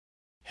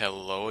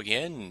Hello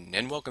again,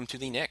 and welcome to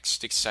the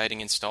next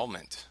exciting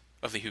installment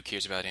of the Who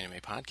Cares About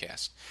Anime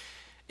podcast.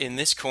 In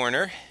this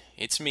corner,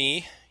 it's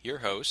me, your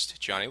host,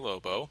 Johnny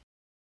Lobo.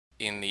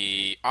 In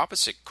the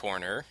opposite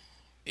corner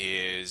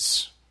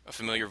is a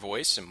familiar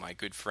voice and my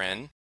good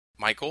friend,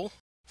 Michael,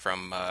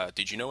 from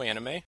Did You Know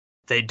Anime?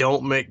 They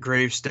don't make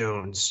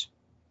gravestones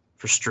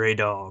for stray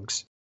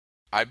dogs.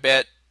 I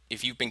bet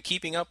if you've been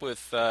keeping up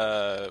with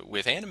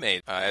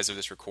anime as of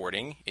this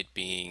recording, it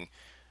being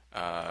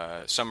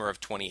summer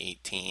of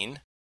 2018,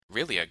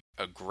 really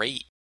a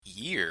great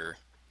year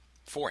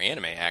for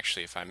anime,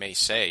 actually, if I may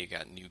say. You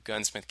got new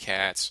Gunsmith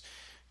Cats,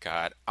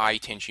 got I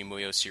Tenchi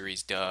Muyo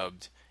series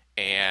dubbed,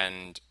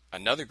 and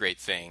another great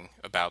thing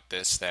about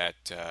this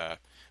that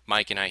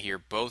Mike and I here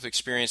both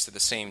experienced at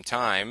the same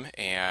time,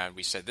 and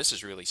we said this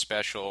is really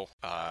special.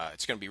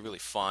 It's going to be really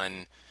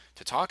fun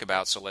to talk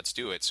about, so let's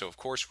do it. So, of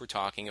course, we're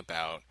talking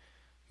about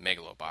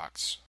Megalo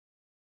Box.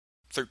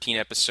 13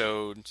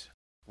 episodes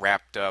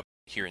wrapped up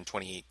here in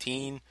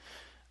 2018,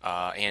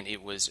 and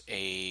it was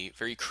a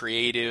very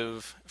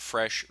creative,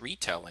 fresh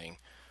retelling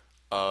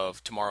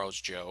of Tomorrow's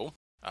Joe,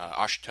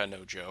 Ashita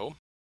no Joe,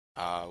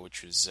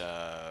 which was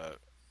a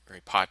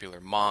very popular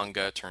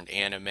manga turned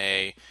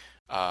anime.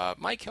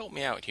 Mike, help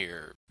me out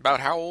here. About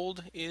how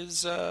old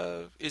is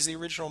the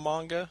original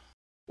manga?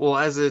 Well,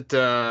 as it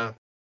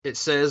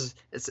says,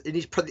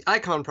 the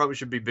icon probably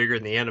should be bigger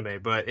than the anime,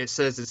 but it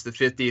says it's the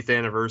 50th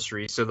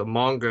anniversary, so the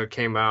manga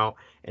came out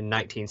in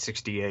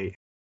 1968.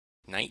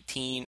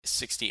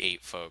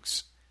 1968,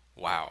 folks.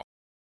 Wow.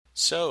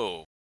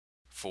 So,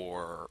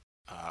 for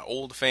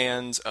old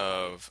fans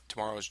of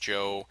Tomorrow's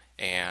Joe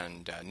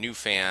and new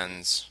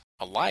fans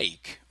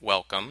alike,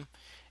 welcome.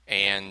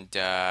 And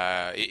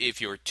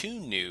if you're too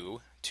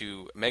new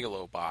to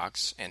Megalo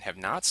Box and have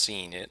not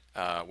seen it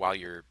while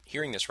you're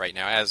hearing this right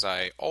now, as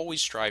I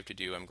always strive to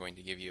do, I'm going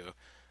to give you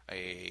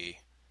a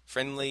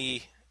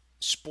friendly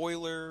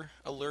spoiler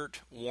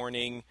alert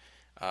warning.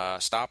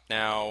 Stop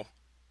now.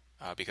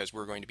 Because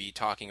we're going to be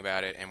talking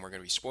about it and we're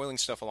going to be spoiling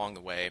stuff along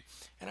the way.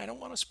 And I don't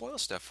want to spoil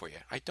stuff for you.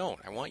 I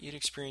don't. I want you to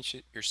experience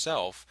it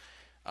yourself,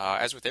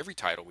 as with every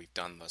title we've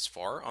done thus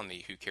far on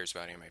the Who Cares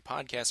About Anime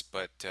podcast.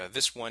 But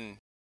this one,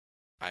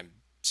 I'm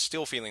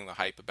still feeling the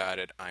hype about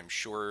it. I'm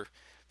sure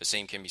the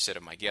same can be said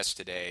of my guest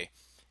today.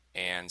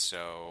 And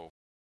so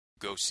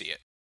go see it.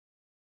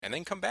 And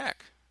then come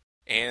back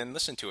and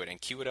listen to it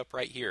and cue it up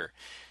right here.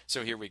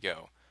 So here we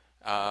go.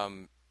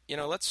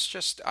 Let's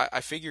just,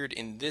 I figured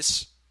in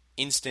this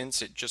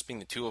instance, it just being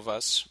the two of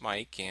us,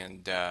 Mike,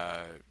 and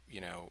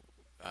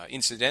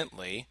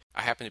incidentally,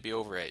 I happened to be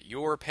over at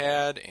your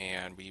pad,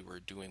 and we were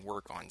doing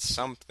work on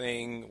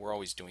something. We're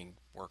always doing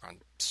work on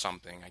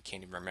something. I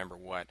can't even remember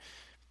what,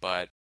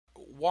 but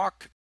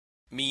walk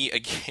me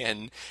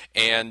again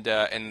and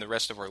the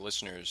rest of our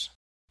listeners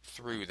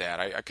through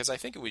that, because I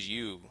think it was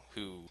you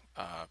who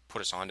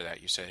put us onto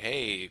that. You said,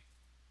 "Hey,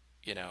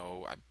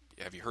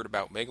 have you heard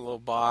about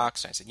Megalo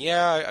Box?" I said,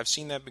 "Yeah, I've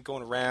seen that been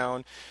going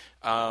around.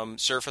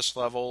 Surface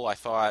level, I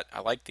thought I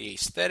liked the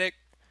aesthetic.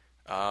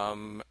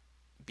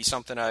 Be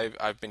something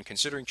I've been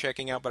considering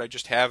checking out, but I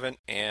just haven't."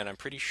 And I'm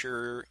pretty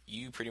sure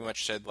you pretty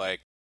much said,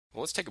 like,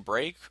 "Well, let's take a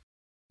break.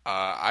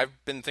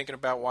 I've been thinking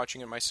about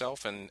watching it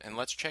myself, and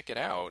let's check it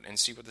out and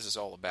see what this is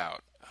all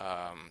about."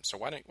 So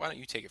why don't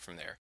you take it from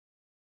there?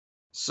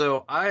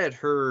 So I had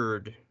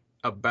heard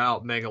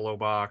about Megalo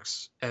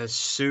Box as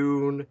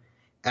soon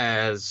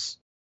as,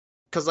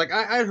 because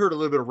I had heard a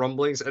little bit of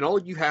rumblings, and all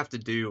you have to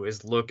do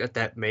is look at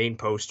that main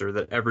poster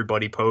that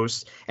everybody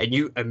posts, and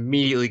you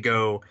immediately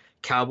go,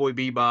 Cowboy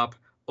Bebop,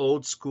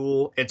 old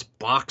school, it's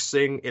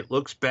boxing, it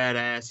looks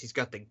badass, he's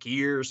got the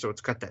gear, so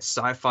it's got that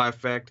sci-fi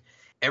effect.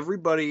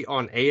 Everybody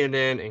on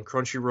ANN and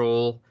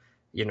Crunchyroll,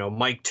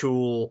 Mike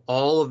Toole,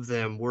 all of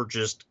them were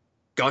just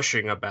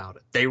gushing about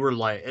it. They were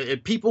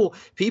like, people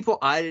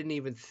I didn't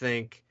even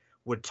think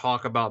would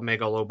talk about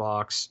Megalo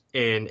Box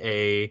in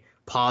a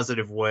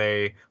positive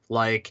way.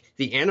 Like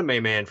the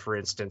Anime Man, for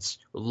instance,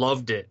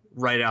 loved it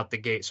right out the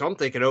gate. So I'm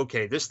thinking,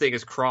 okay, this thing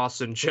is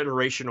crossing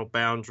generational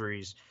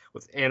boundaries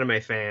with anime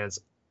fans.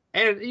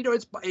 And,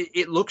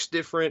 it looks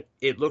different.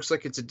 It looks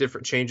like it's a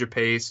different change of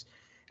pace.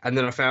 And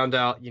then I found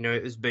out,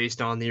 it was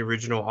based on the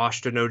original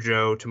Ashita no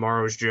Joe,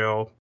 Tomorrow's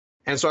Joe.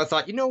 And so I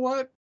thought, you know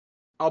what?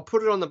 I'll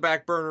put it on the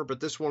back burner, but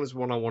this one is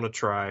one I want to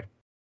try.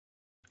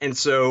 And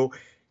so,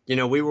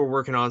 we were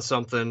working on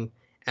something,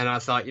 and I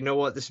thought, you know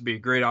what? This would be a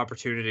great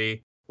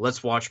opportunity.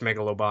 Let's watch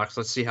Megalo Box.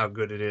 Let's see how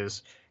good it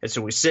is. And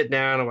so we sit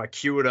down and I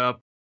cue it up,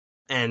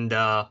 and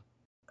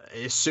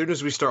as soon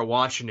as we start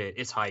watching it,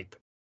 it's hype.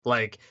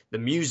 Like, the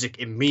music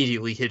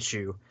immediately hits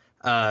you.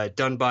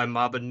 Done by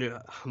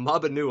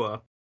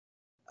Mabanua,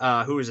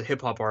 who is a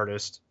hip-hop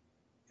artist,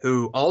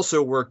 who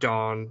also worked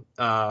on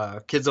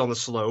Kids on the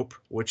Slope,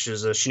 which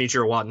is a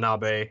Shinichiro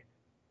Watanabe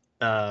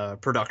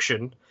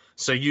production.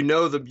 So if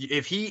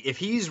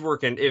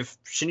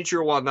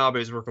Shinichiro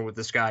Watanabe is working with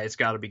this guy, it's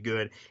got to be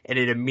good, and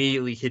it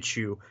immediately hits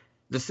you.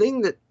 The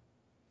thing that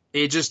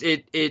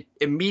it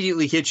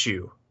immediately hits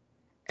you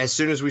as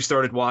soon as we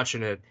started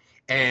watching it,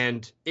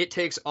 and it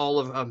takes all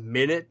of a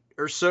minute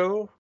or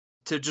so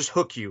to just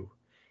hook you.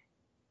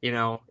 You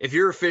know, if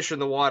you're a fish in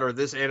the water,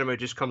 this anime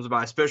just comes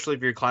by, especially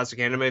if you're a classic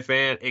anime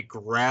fan, it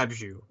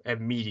grabs you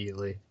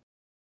immediately.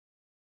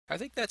 I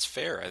think that's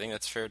fair. I think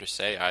that's fair to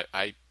say.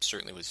 I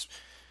certainly was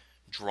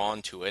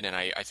drawn to it, and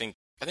I think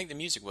the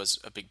music was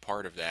a big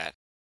part of that.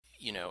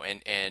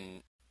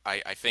 And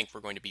I think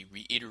we're going to be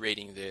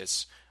reiterating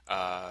this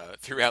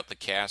throughout the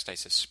cast. I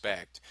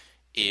suspect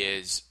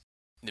is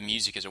the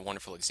music is a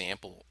wonderful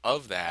example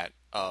of that.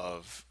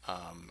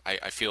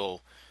 I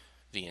feel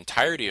the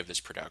entirety of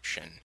this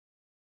production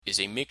is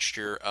a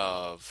mixture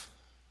of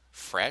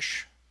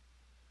fresh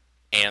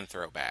and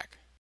throwback.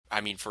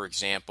 I mean, for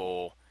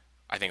example,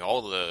 I think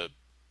all the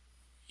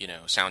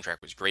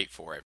soundtrack was great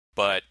for it,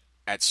 but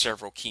at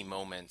several key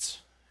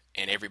moments,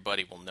 and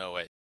everybody will know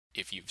it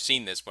if you've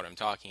seen this, what I'm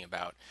talking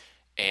about.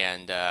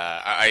 And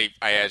I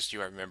asked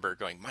you, I remember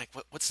going, Mike,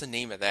 what's the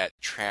name of that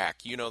track?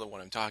 You know the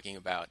one I'm talking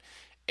about.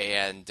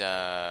 And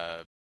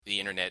the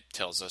internet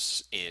tells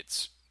us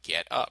it's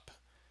Get Up,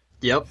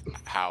 Yep.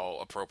 how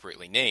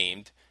appropriately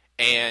named.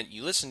 And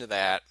you listen to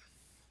that.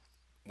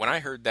 When I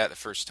heard that the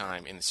first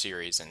time in the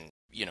series, and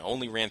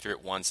only ran through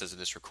it once as of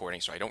this recording,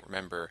 so I don't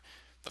remember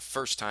the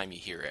first time you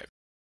hear it.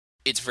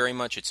 It's very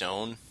much its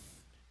own,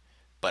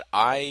 but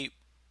I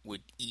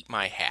would eat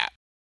my hat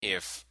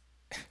if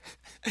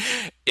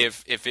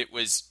if it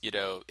was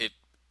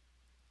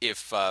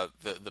if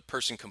the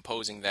person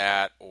composing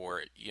that,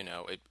 or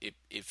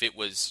if it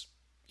was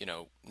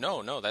no,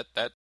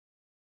 that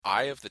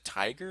Eye of the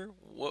Tiger,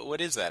 what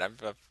is that?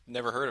 I've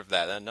never heard of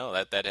that. No,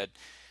 that had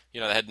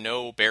that had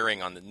no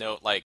bearing on the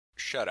note. Like,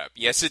 shut up.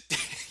 Yes, it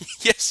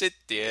yes, it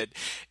did.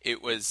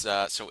 It was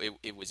so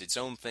it was its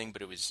own thing,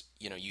 but it was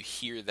you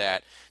hear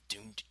that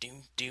doom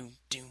doom doom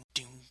doom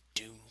doom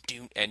doom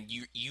doom, and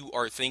you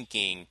are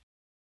thinking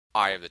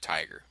Eye of the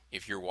Tiger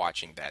if you're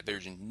watching that.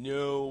 There's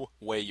no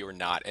way you're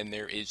not, and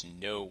there is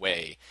no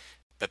way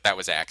that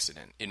was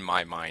accident in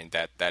my mind.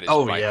 That is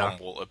Oh my yeah.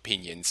 humble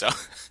opinion. So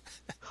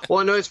Well,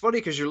 I know it's funny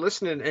because you're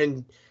listening,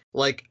 and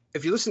like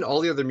if you listen to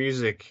all the other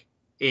music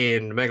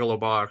in Megalo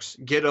Box,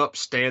 Get Up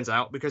stands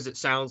out because it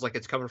sounds like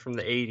it's coming from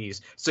the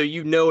 80s. So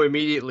you know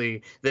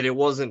immediately that it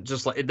wasn't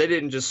just like they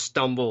didn't just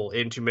stumble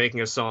into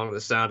making a song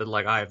that sounded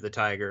like Eye of the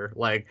Tiger.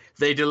 Like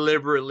they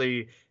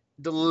deliberately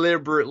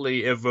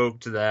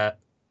evoked that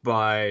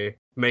by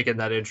making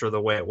that intro the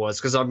way it was.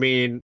 Because I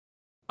mean,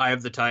 Eye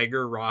of the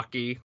Tiger,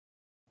 Rocky,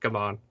 come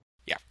on.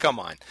 yeah, come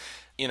on.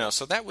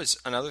 So that was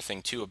another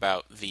thing too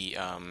about the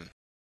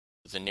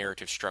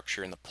narrative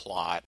structure and the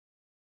plot,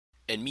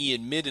 and me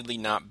admittedly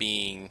not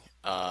being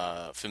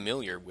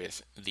familiar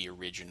with the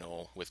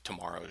original with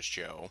Tomorrow's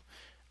Joe.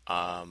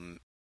 Um,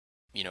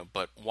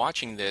 but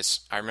watching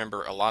this, I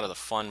remember a lot of the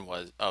fun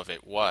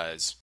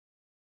was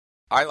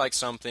I like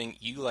something,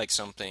 you like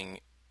something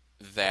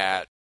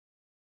that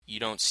you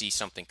don't see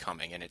something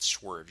coming, and it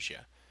swerves you.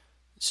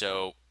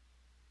 So,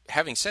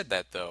 having said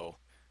that, though,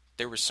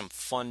 there were some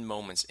fun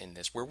moments in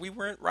this where we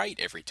weren't right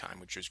every time,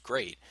 which was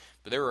great.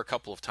 But there were a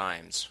couple of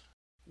times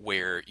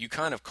where you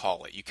kind of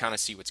call it, you kind of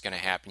see what's going to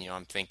happen.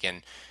 I'm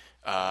thinking,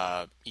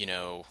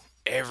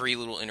 every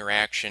little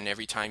interaction,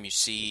 every time you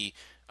see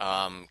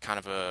kind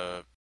of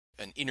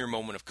an inner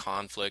moment of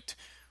conflict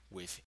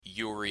with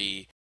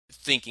Yuri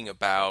thinking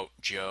about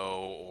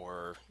Joe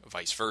or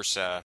vice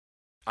versa,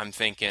 I'm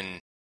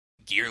thinking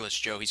gearless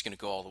Joe, he's going to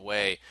go all the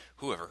way.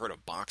 Who ever heard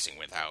of boxing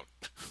without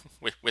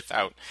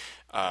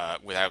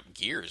without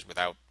gears,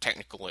 without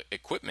technical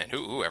equipment?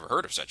 Who ever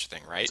heard of such a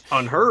thing, right? It's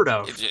unheard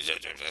of.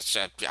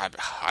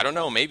 I don't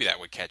know. Maybe that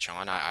would catch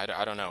on. I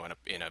don't know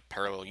in a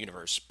parallel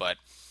universe. But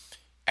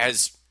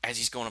as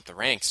he's going up the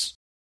ranks,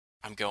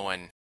 I'm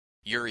going,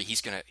 Yuri.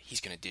 He's gonna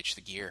ditch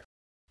the gear.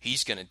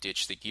 He's gonna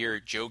ditch the gear.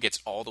 Joe gets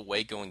all the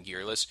way going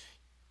gearless,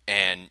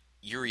 and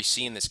Yuri's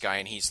seeing this guy,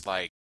 and he's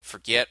like,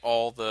 forget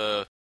all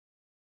the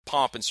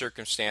pomp and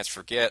circumstance,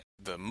 forget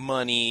the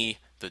money,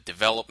 the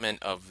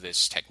development of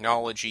this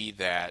technology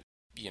that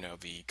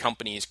the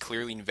company is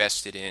clearly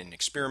invested in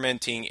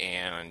experimenting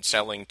and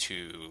selling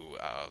to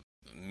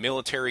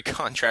military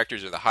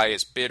contractors or the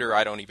highest bidder.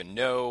 I don't even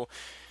know.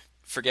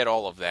 Forget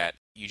all of that.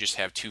 You just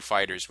have two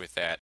fighters with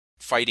that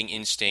fighting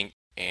instinct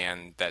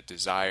and that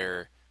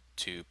desire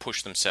to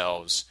push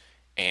themselves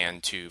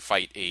and to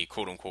fight a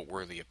quote unquote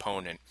worthy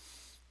opponent.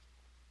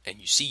 And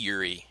you see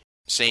Yuri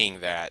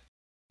saying that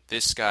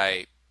this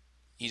guy,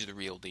 he's the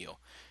real deal.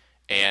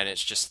 And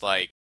it's just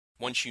like,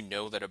 once you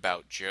know that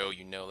about Joe,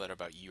 you know that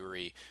about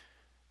Yuri,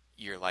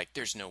 you're like,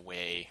 there's no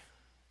way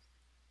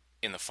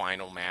in the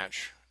final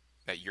match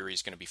that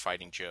Yuri's going to be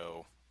fighting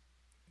Joe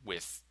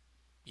with,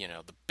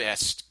 the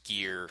best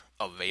gear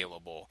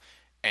available.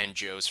 And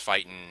Joe's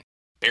fighting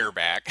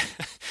bareback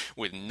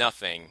with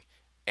nothing.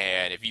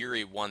 And if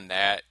Yuri won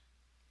that,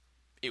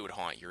 it would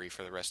haunt Yuri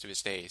for the rest of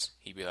his days.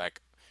 He'd be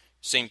like,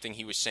 same thing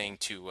he was saying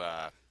to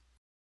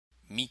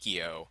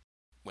Mikio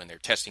when they're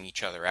testing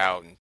each other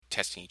out and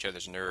testing each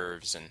other's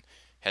nerves, and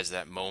has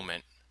that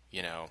moment,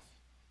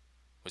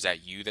 was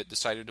that you that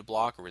decided to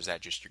block, or was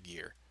that just your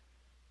gear?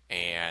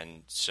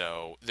 And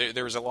so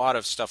there was a lot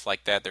of stuff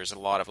like that. There's a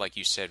lot of, like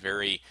you said,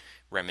 very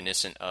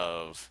reminiscent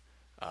of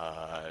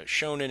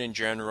shonen in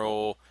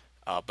general,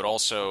 but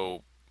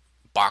also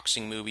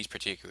boxing movies,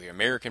 particularly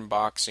American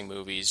boxing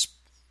movies.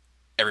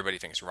 Everybody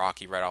thinks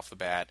Rocky right off the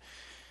bat.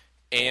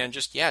 And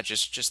just yeah,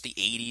 just the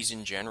 80s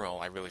in general.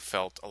 I really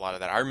felt a lot of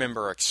that. I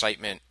remember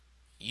excitement.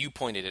 You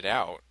pointed it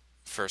out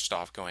first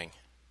off, going,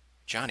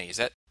 Johnny, is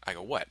that? I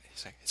go, what?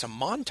 He's like, it's a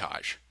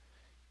montage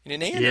in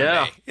an anime,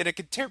 Yeah. in a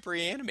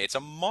contemporary anime. It's a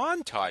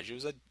montage. It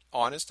was a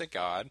honest to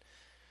God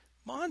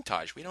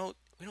montage. We don't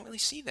really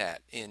see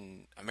that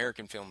in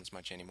American films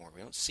much anymore.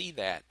 We don't see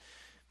that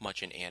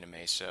much in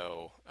anime.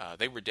 So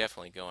they were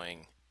definitely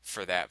going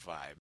for that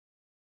vibe.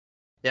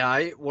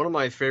 Yeah, one of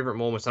my favorite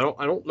moments. I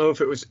don't know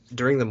if it was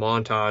during the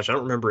montage. I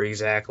don't remember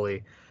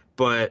exactly,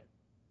 but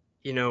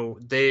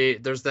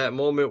there's that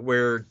moment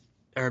where,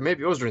 or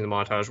maybe it was during the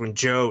montage when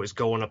Joe is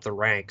going up the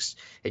ranks,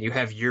 and you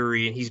have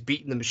Yuri, and he's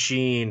beating the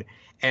machine,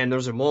 and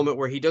there's a moment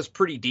where he does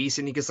pretty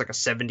decent. He gets like a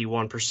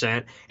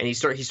 71%, and he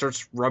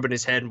starts rubbing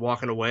his head and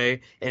walking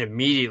away, and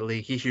immediately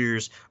he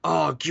hears,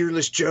 "Oh,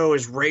 Gearless Joe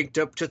is ranked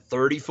up to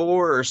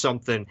 34 or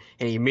something,"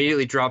 and he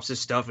immediately drops his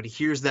stuff, and he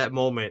hears that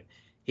moment.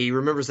 He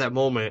remembers that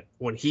moment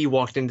when he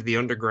walked into the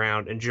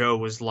underground, and Joe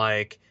was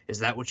like, "Is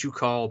that what you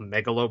call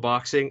megalo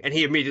boxing?" And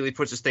he immediately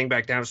puts his thing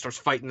back down and starts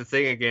fighting the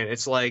thing again.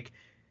 It's like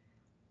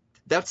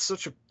that's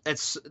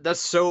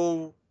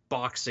so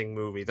boxing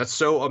movie. That's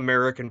so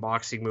American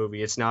boxing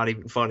movie. It's not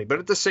even funny. But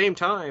at the same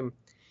time,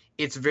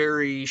 it's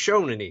very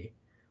shonen-y.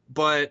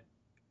 But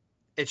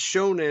it's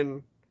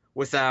shonen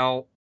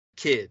without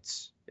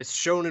kids. It's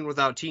shonen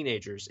without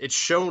teenagers. It's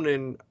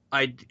shonen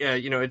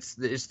it's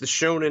the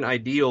shonen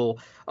ideal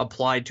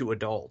applied to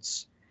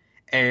adults.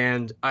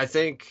 And I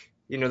think,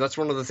 that's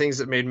one of the things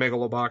that made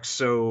Megalobox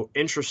so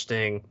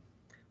interesting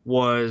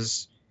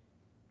was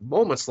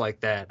moments like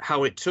that,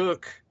 how it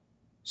took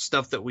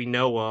stuff that we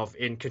know of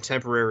in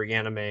contemporary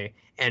anime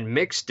and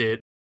mixed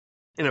it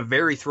in a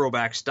very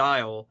throwback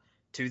style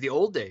to the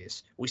old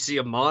days. We see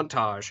a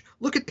montage.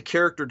 Look at the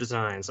character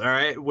designs, all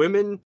right?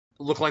 Women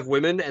look like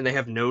women and they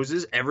have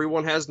noses.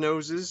 Everyone has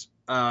noses.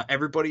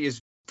 Everybody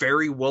is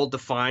very well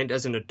defined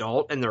as an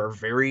adult, and there are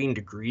varying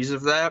degrees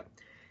of that.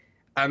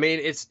 I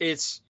mean,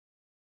 it's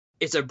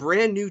a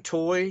brand new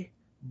toy,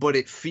 but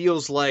it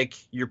feels like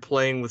you're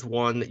playing with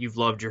one that you've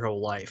loved your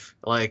whole life.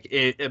 Like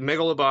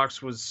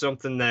Megalobox was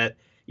something that,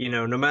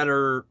 no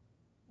matter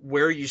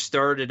where you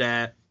started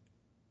at,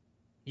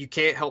 you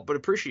can't help but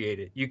appreciate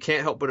it. You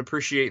can't help but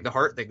appreciate the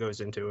heart that goes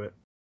into it.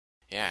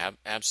 Yeah,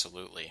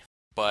 absolutely.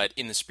 But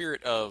in the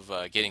spirit of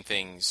getting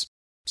things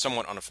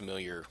somewhat on a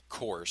familiar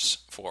course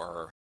for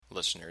our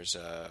listeners,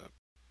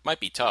 might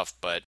be tough.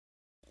 But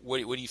what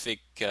do you think,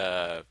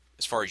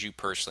 as far as you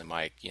personally,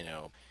 Mike?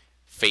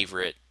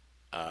 Favorite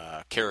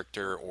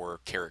character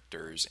or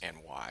characters and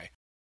why?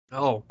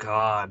 Oh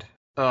God.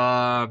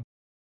 Uh,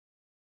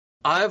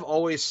 I've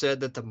always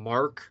said that the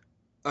mark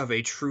of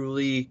a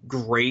truly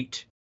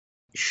great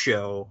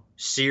show,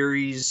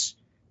 series,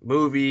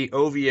 movie,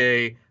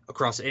 OVA,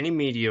 across any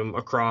medium,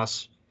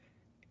 across,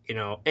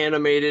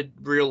 animated,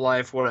 real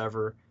life,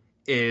 whatever,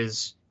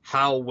 is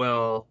how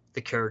well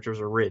the characters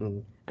are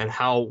written and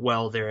how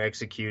well they're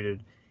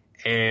executed.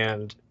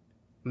 And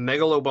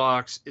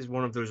Megalobox is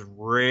one of those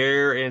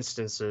rare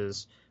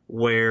instances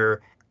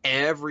where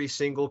every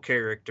single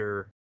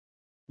character,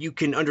 you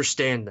can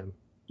understand them.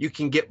 You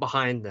can get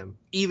behind them.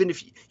 Even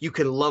if you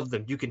can love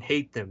them, you can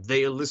hate them.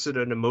 They elicit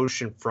an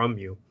emotion from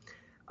you.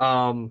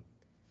 Um,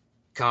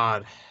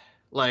 God,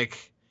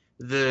 like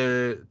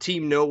the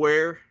Team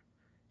Nowhere,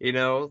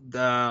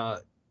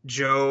 the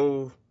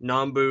Joe,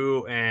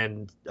 Nambu,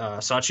 and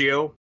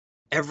Sachio.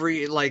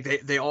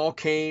 They all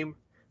came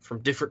from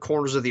different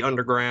corners of the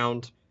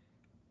underground.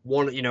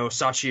 One,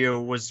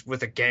 Sachio was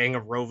with a gang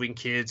of roving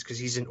kids because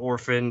he's an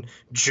orphan.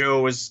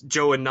 Joe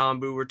and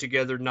Nambu were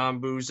together.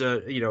 Nambu's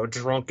a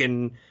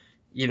drunken,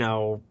 you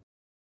know,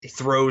 he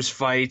throws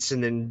fights,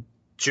 and then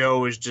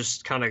Joe is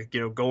just kind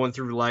of going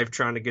through life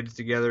trying to get it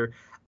together.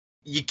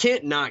 You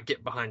can't not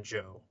get behind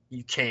Joe.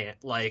 You can't.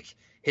 Like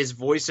his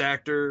voice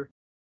actor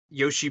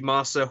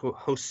Yoshimasa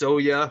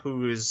Hosoya,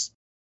 who is,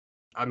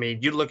 I mean,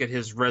 you look at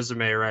his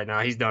resume right now,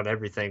 he's done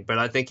everything, but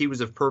I think he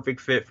was a perfect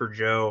fit for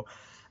Joe.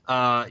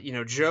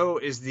 Joe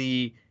is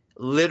the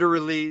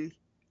literally,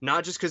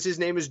 not just because his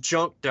name is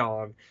Junk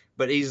Dog,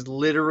 but he's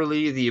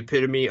literally the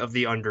epitome of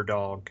the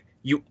underdog.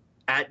 You,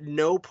 at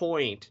no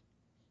point,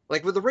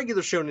 like with the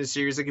regular shonen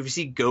series, like if you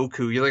see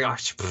Goku, you're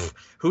like, oh,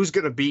 who's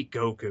gonna beat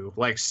Goku?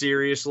 Like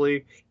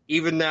seriously,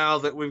 even now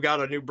that we've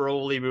got a new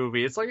Broly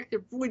movie, it's like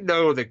we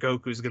know that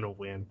Goku's gonna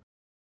win.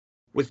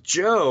 With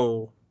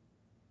Joe,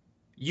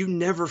 you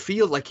never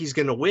feel like he's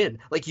gonna win.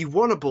 Like you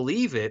want to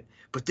believe it,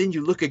 but then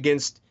you look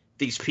against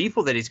these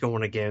people that he's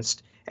going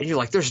against, and you're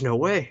like, there's no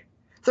way.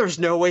 There's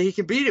no way he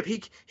can beat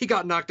him. He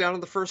got knocked down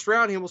in the first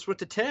round. He almost went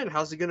to 10.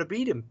 How's he gonna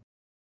beat him?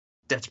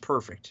 That's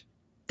perfect.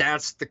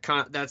 That's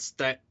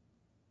that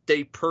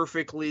they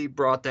perfectly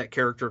brought that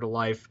character to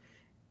life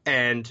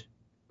and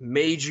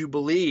made you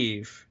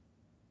believe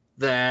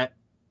that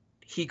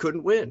he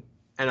couldn't win.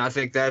 And I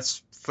think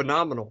that's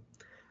phenomenal.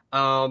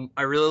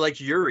 I really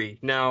liked Yuri.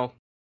 Now,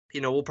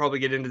 we'll probably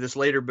get into this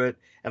later, but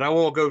and I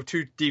won't go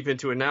too deep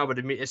into it now. But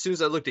as soon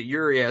as I looked at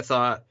Yuri, I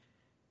thought,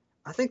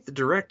 I think the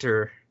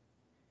director,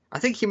 I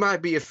think he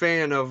might be a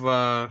fan of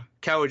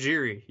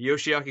Kawajiri,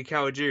 Yoshiaki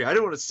Kawajiri. I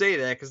didn't want to say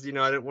that because I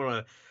didn't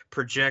want to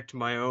project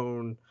my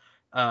own.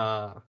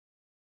 Uh,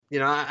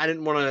 I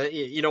didn't want to.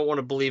 You don't want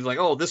to believe like,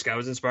 oh, this guy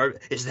was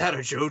inspired. Is that a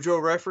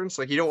JoJo reference?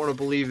 Like, you don't want to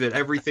believe that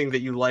everything that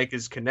you like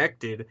is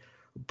connected.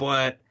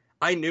 But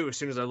I knew as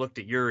soon as I looked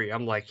at Yuri,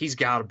 I'm like, he's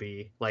got to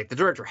be like the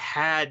director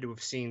had to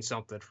have seen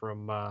something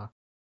from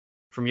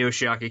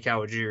Yoshiaki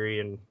Kawajiri,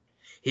 and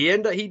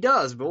he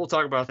does. But we'll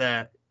talk about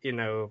that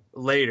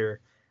later.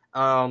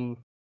 Um,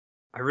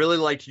 I really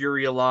liked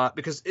Yuri a lot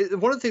because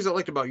one of the things I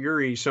liked about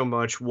Yuri so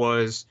much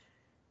was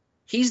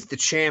he's the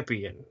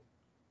champion,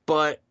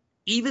 but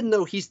even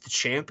though he's the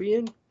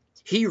champion,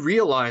 he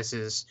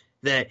realizes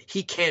that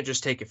he can't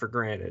just take it for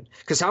granted.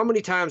 Because how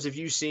many times have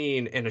you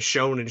seen in a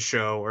shonen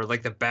show or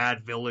like the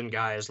bad villain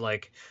guy is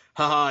like,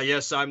 haha,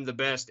 yes, I'm the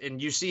best.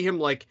 And you see him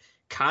like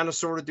kind of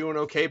sort of doing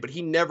okay, but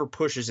he never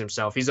pushes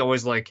himself. He's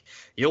always like,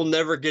 you'll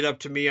never get up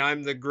to me.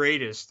 I'm the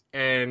greatest.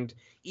 And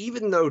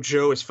even though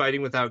Joe is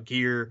fighting without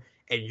gear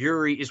and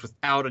Yuri is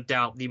without a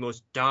doubt the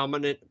most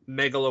dominant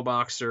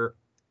megaloboxer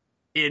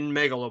in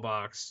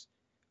Megalobox,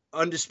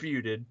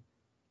 undisputed,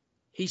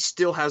 he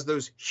still has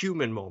those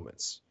human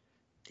moments.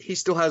 He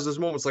still has those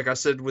moments, like I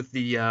said, with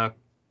the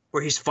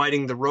where he's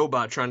fighting the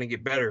robot trying to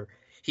get better.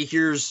 He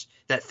hears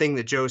that thing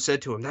that Joe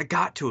said to him. That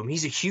got to him.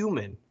 He's a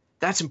human.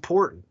 That's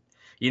important.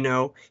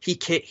 He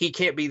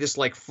can't be this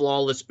like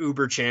flawless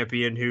uber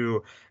champion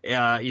who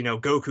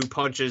Goku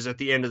punches at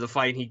the end of the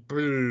fight and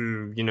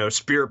he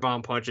spirit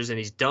bomb punches and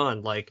he's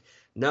done. Like,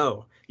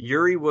 no,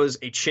 Yuri was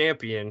a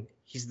champion.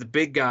 He's the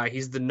big guy.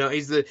 He's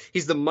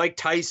the Mike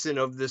Tyson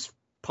of this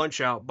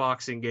punch out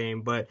boxing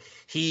game, but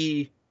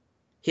he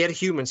had a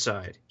human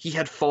side. He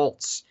had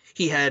faults.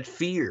 He had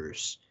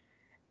fears,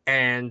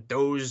 and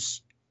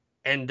those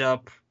end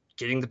up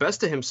getting the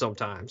best of him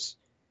sometimes.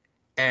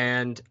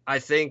 And I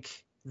think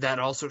that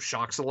also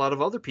shocks a lot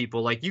of other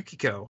people, like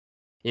Yukiko.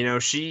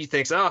 She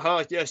thinks,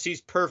 "Aha, yes,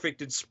 he's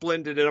perfect and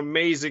splendid and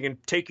amazing,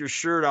 and take your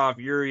shirt off,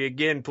 Yuri,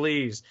 again,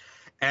 please."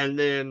 And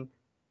then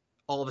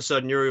all of a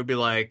sudden, Yuri will be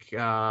like,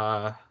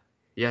 "Yeah,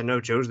 no,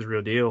 Joe's the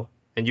real deal."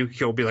 And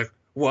Yukiko will be like,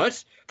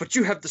 "What? But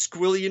you have the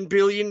squillion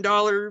billion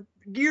dollar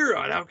gear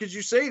on. How could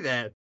you say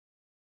that?"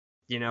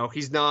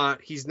 He's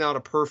not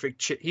a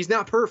perfect he's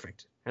not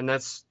perfect, and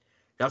that's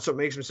what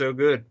makes him so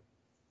good.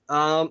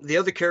 The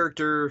other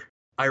character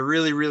I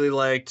really really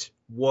liked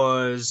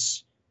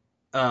was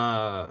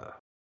uh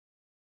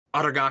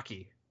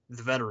Aragaki,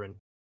 the veteran.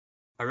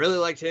 I really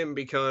liked him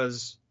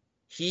because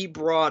he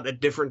brought a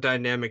different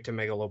dynamic to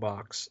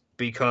Megalobox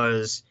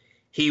because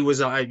he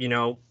was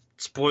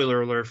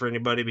spoiler alert for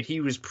anybody, but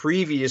he was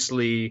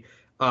previously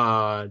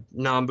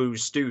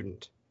Nambu's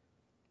student,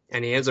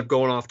 and he ends up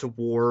going off to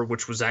war,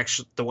 which was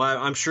actually the way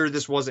I'm sure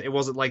it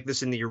wasn't like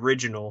this in the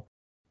original,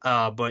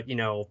 but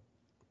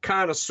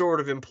kind of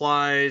sort of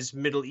implies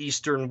Middle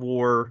Eastern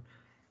war.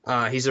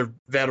 He's a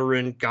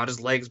veteran, got his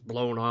legs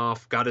blown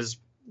off, got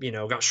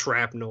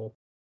shrapnel,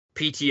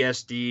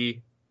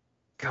 PTSD.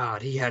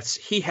 God, he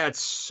had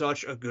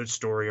such a good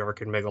story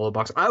arc in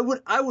Megalobox.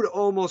 I would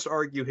almost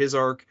argue his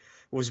arc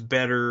was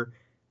better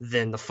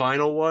than the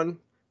final one,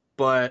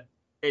 but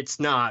it's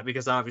not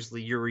because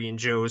obviously Yuri and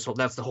Joe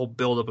that's the whole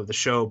buildup of the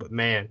show. But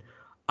man,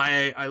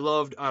 I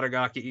loved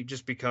Aragaki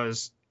just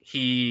because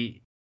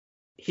he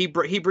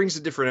brings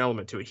a different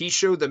element to it. He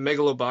showed that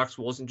Megalobox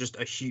wasn't just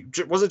a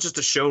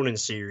shonen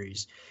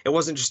series. It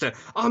wasn't just a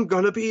I'm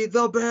gonna be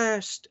the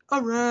best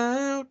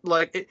around.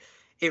 Like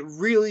it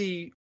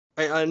really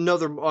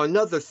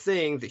another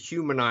thing that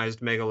humanized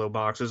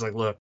Megalobox was like,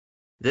 look,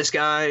 this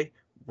guy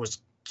was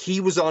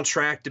on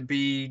track to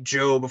be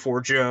Joe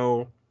before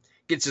Joe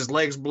gets his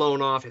legs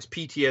blown off. His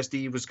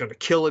PTSD was going to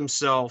kill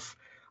himself,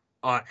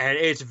 and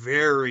it's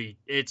very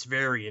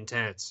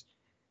intense.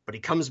 But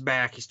he comes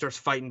back, he starts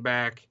fighting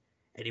back,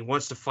 and he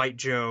wants to fight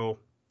Joe,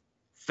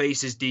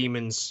 face his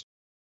demons.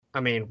 I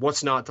mean,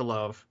 what's not to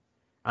love?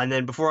 And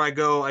then before I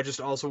go, I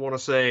just also want to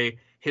say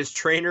his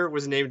trainer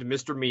was named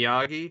Mr.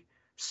 Miyagi,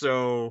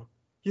 so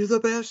you're the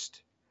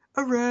best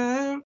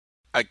around.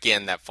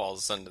 Again, that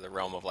falls under the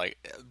realm of like,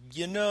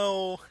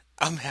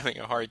 I'm having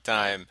a hard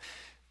time.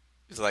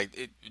 It's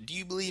like, do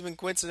you believe in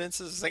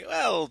coincidences? It's like,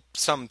 well,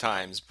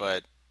 sometimes,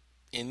 but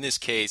in this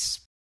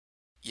case,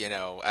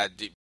 yeah,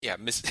 we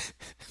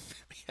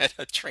had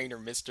a trainer,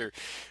 Mr.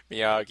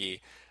 Miyagi.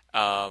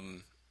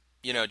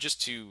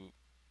 Just to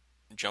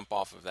jump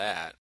off of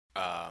that,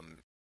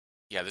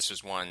 yeah, this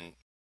was one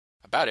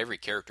about every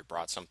character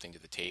brought something to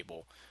the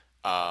table.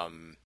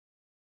 Um,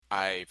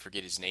 I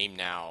forget his name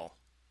now.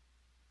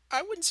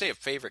 I wouldn't say a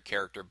favorite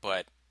character,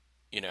 but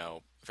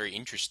very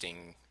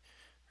interesting,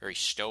 very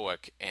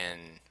stoic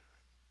and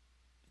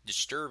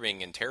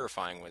disturbing and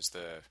terrifying was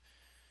the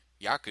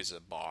Yakuza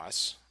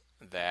boss.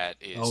 That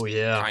is Oh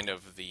yeah. kind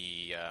of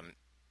the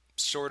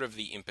sort of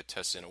the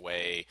impetus in a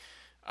way,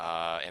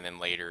 and then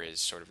later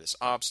is sort of this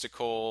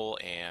obstacle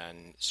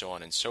and so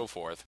on and so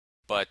forth.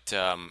 But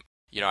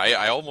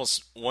I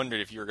almost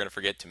wondered if you were going to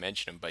forget to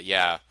mention him, but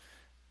yeah,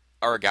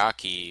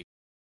 Aragaki,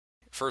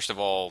 first of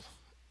all,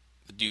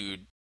 the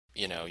dude,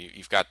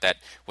 you've got that,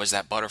 was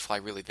that butterfly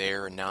really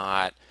there or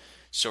not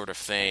sort of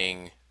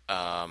thing,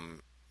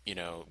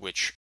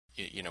 which,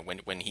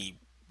 when he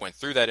went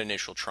through that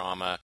initial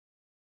trauma,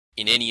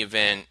 in any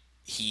event,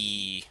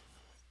 he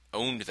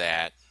owned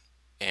that,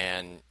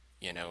 and,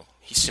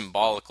 he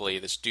symbolically,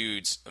 this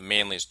dude's the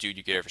manliest dude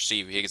you could ever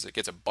see. He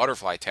gets a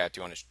butterfly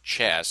tattoo on his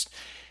chest,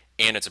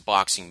 and it's a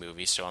boxing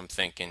movie, so I'm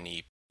thinking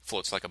he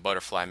floats like a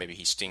butterfly, maybe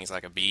he stings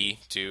like a bee,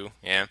 too,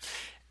 yeah.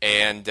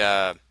 And,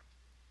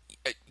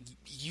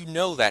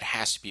 that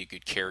has to be a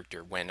good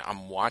character. When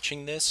I'm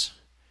watching this,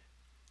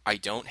 I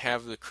don't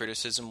have the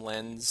criticism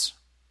lens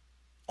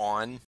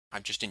on.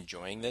 I'm just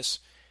enjoying this.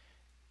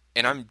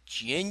 And I'm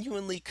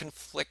genuinely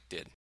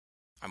conflicted.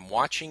 I'm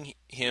watching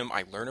him.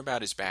 I learn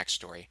about his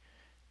backstory.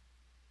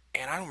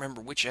 And I don't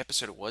remember which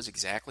episode it was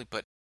exactly,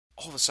 but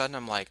all of a sudden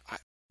I'm like,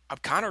 I'm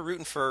kind of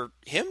rooting for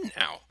him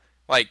now.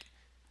 Like,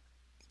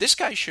 this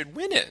guy should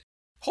win it.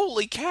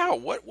 Holy cow.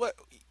 What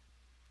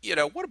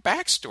a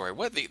backstory.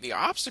 What the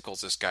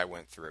obstacles this guy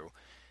went through.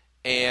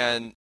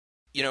 And,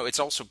 it's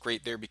also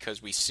great there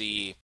because we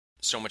see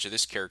so much of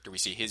this character. We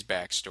see his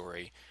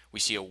backstory. We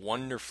see a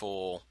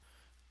wonderful,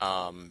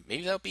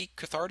 maybe that'll be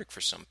cathartic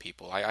for some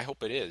people. I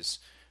hope it is.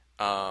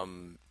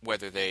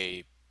 Whether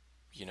they,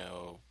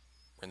 are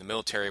in the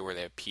military, where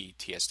they have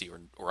PTSD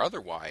or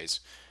otherwise.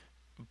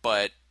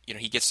 But,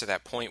 he gets to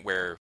that point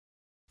where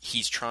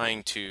he's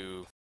trying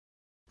to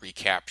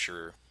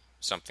recapture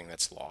something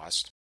that's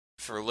lost.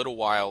 For a little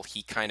while,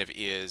 he kind of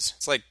is.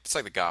 It's like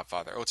The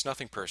Godfather. Oh, it's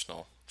nothing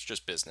personal. It's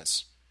just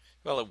business.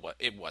 Well,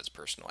 it was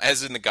personal.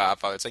 As in The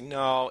Godfather, it's like,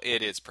 no,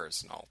 it is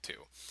personal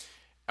too.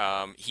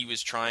 He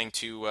was trying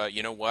to,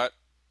 you know what?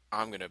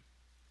 I'm gonna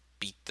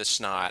beat the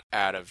snot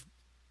out of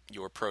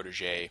your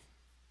protege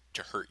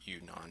to hurt you,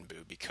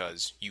 Nanbu,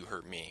 because you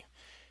hurt me.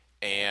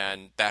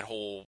 And that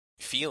whole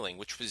feeling,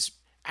 which was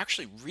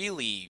actually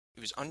really,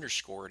 it was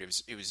underscored.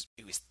 It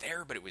was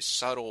there, but it was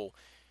subtle.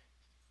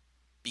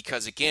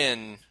 Because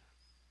again,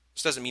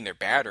 this doesn't mean they're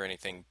bad or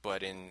anything,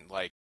 but in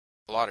like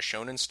a lot of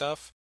shonen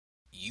stuff,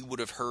 you would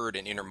have heard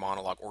an inner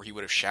monologue, or he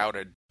would have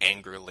shouted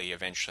angrily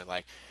eventually,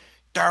 like,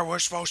 "That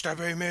was supposed to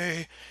be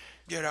me,"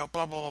 blah,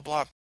 blah, blah,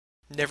 blah.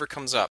 Never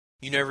comes up.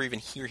 You never even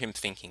hear him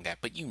thinking that,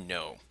 but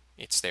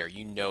it's there.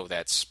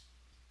 That's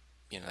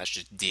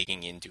just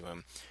digging into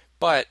him.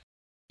 But,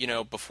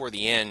 before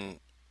the end,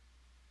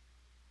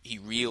 he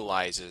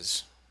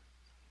realizes,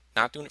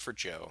 not doing it for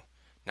Joe,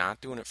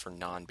 not doing it for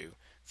Nanbu,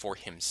 for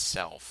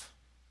himself.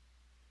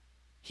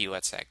 He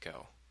lets that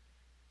go.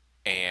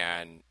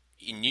 And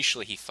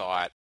initially he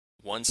thought,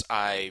 once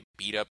I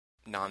beat up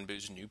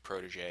Nanbu's new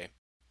protege,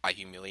 I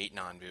humiliate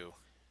Nanbu,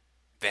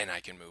 then I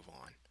can move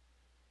on.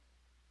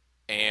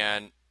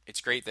 And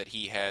it's great that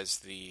he has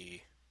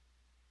the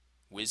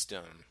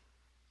wisdom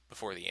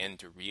before the end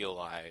to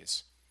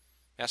realize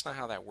that's not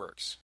how that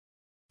works.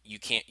 You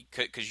can't,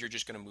 because you're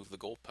just going to move the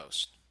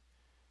goalpost.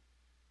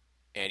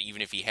 And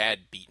even if he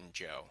had beaten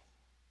Joe,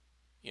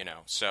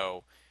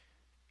 so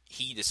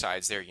he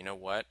decides there, you know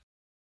what?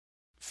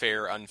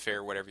 Fair,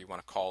 unfair, whatever you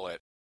want to call it,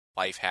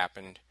 life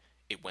happened.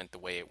 It went the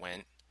way it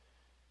went.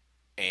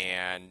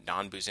 And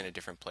Nanbu's in a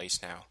different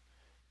place now.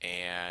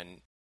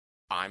 And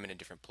I'm in a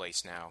different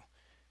place now.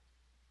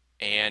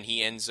 And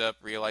he ends up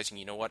realizing,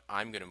 you know what?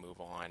 I'm going to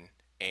move on.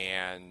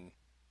 And,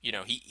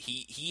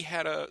 he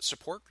had a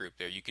support group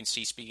there. You can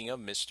see, speaking of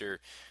Mr.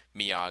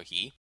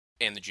 Miyagi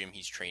and the gym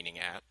he's training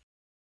at,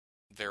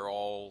 they're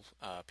all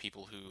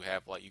people who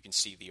have, like, you can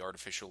see the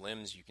artificial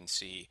limbs. You can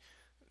see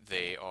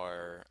they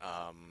are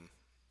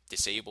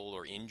disabled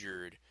or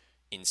injured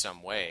in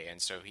some way,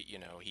 and so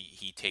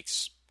he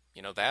takes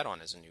that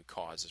on as a new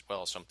cause as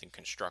well, something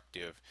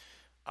constructive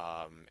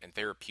and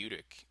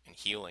therapeutic and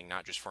healing,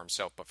 not just for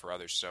himself but for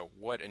others. So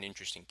what an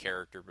interesting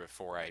character.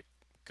 Before I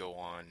go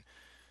on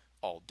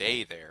all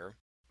day there,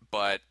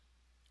 but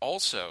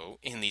also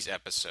in these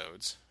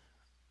episodes,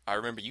 I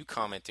remember you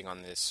commenting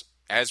on this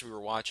as we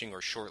were watching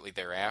or shortly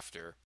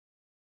thereafter.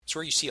 It's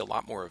where you see a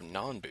lot more of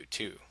Nanbu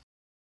too.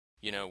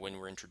 When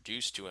we're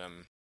introduced to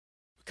him,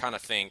 kind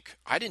of think,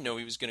 I didn't know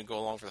he was going to go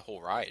along for the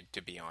whole ride,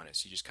 to be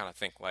honest. You just kind of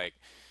think like,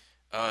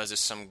 is this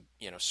some,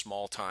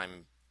 small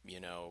time,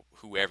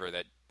 whoever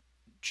that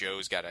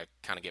Joe's got to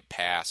kind of get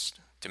past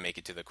to make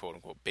it to the quote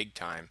unquote big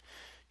time.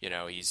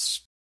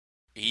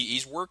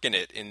 He's working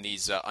it in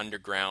these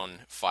underground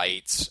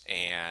fights,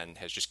 and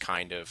has just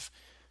kind of,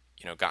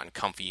 gotten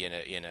comfy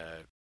in a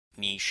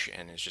niche,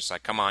 and it's just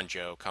like, come on,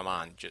 Joe, come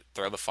on, just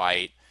throw the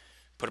fight,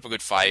 put up a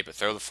good fight, but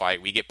throw the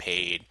fight. We get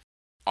paid.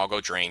 I'll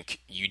go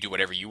drink, you do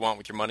whatever you want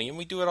with your money, and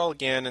we do it all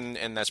again,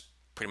 and that's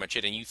pretty much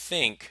it. And you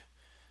think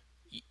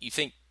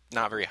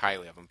not very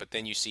highly of him, but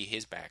then you see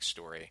his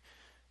backstory,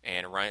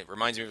 and it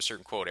reminds me of a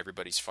certain quote: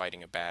 "Everybody's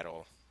fighting a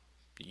battle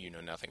you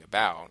know nothing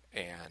about."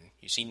 And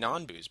you see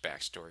Nanbu's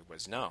backstory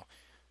was, no,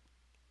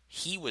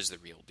 he was the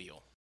real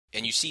deal.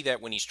 And you see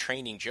that when he's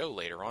training Joe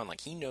later on,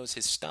 like, he knows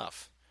his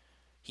stuff.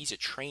 He's a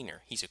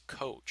trainer, he's a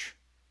coach,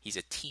 he's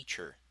a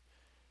teacher.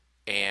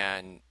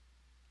 and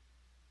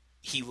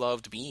he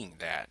loved being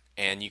that.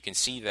 And you can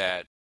see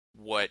that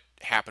what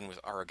happened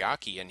with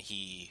Aragaki, and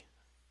he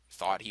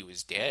thought he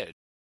was dead.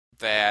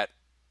 That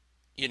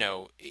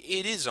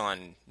it is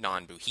on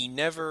Nanbu. He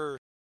never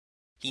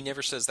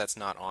says that's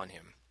not on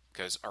him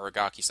because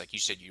Aragaki's like, you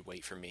said you'd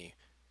wait for me.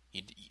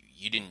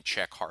 You didn't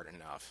check hard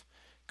enough,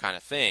 kind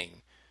of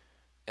thing.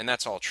 And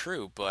that's all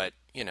true, but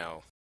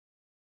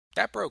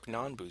that broke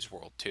Nanbu's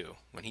world too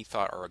when he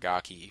thought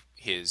Aragaki,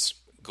 his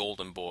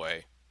golden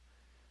boy,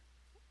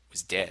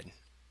 was dead,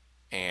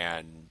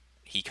 and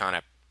he kind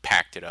of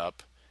packed it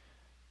up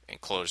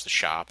and closed the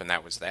shop, and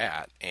that was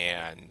that.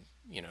 And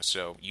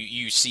so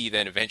you see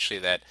then eventually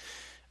that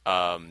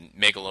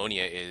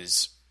Megalonia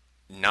is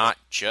not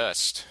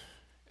just,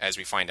 as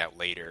we find out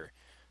later,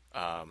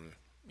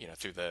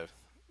 through the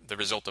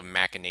result of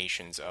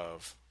machinations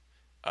of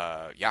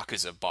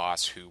Yakuza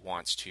boss who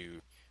wants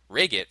to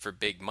rig it for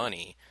big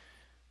money,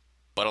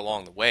 but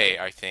along the way,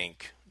 I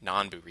think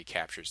Nanbu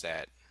recaptures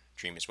that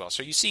dream as well.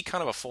 So you see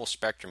kind of a full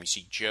spectrum. You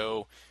see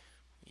Joe,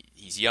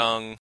 he's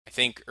young, I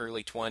think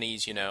early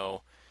 20s,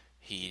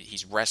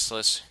 he's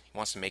restless, he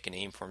wants to make a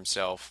name for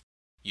himself.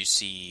 You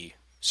see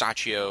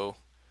Sachio,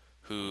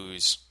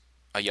 who's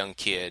a young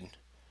kid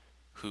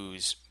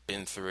who's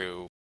been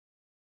through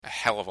a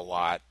hell of a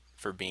lot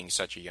for being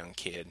such a young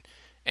kid,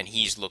 and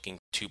he's looking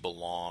to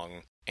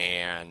belong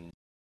and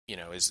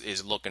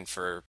is looking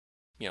for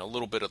a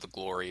little bit of the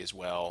glory as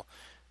well.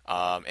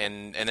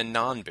 And then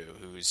Nanbu,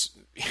 who's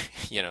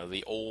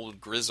the old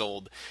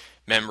grizzled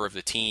member of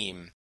the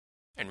team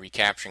and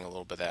recapturing a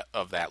little bit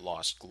of that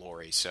lost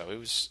glory. So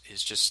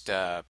it's just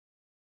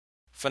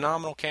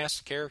phenomenal cast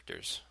of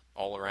characters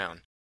all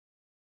around.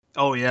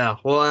 Oh yeah.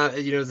 Well,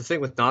 the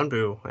thing with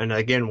Nanbu, and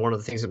again, one of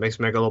the things that makes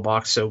Megalo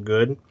Box so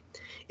good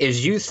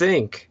is you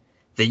think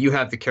that you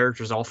have the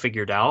characters all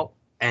figured out,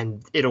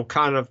 and it'll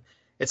kind of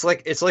it's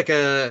like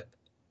a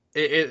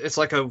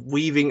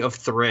weaving of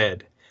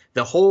thread.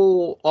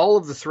 All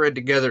of the thread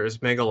together is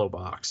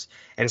Megalobox.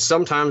 And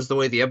sometimes the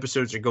way the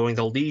episodes are going,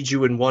 they'll lead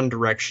you in one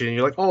direction, and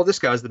you're like, oh, this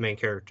guy's the main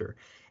character.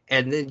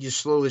 And then you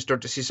slowly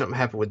start to see something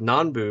happen with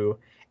Nanbu,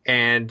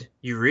 and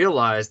you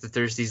realize that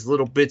there's these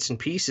little bits and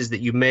pieces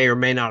that you may or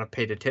may not have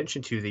paid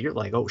attention to that you're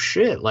like, oh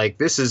shit, like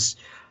this is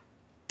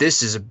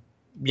a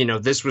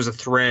this was a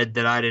thread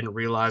that I didn't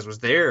realize was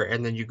there,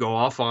 and then you go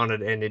off on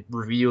it and it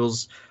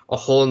reveals a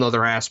whole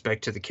nother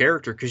aspect to the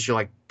character because you're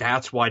like,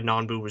 that's why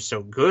Nanbu was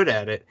so good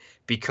at it,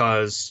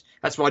 because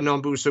that's why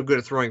Nanbu was so good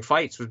at throwing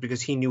fights, was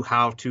because he knew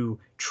how to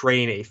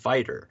train a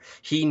fighter.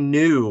 He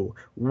knew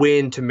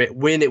when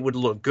it would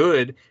look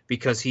good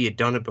because he had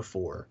done it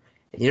before.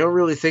 And you don't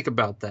really think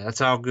about that.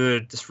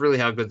 That's really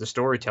how good the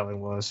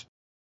storytelling was.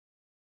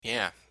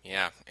 Yeah,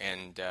 yeah,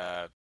 and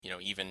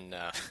even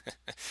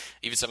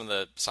even some of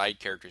the side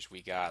characters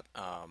we got.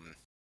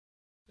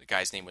 The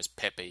guy's name was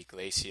Pepe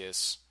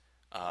Iglesias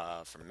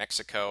from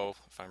Mexico,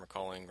 if I'm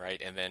recalling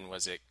right. And then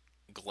was it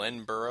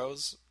Glenn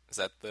Burrows? Is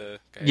that the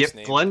guy's Yep,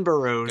 name? Glenn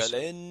Burrows.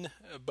 Glenn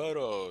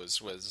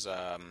Burrows was.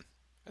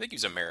 I think he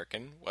was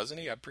American, wasn't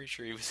he? I'm pretty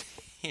sure he was.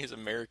 He was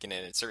American,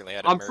 and it certainly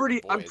had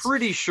American I'm boys.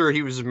 pretty sure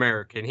he was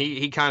American.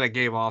 He kind of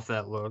gave off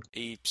that look.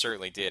 He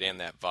certainly did, and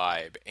that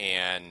vibe.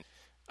 And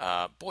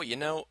boy,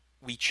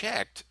 we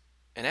checked,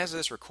 and as of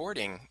this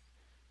recording,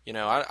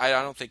 I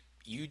don't think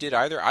you did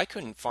either. I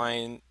couldn't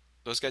find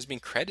those guys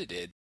being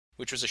credited,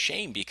 which was a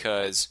shame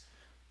because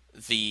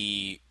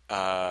the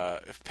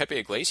Pepe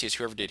Iglesias,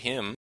 whoever did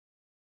him,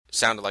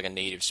 sounded like a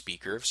native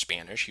speaker of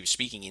Spanish. He was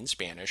speaking in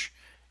Spanish,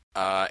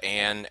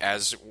 and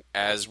as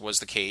was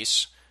the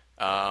case,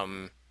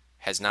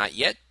 has not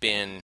yet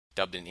been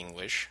dubbed in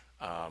English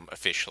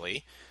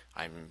officially.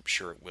 I'm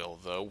sure it will,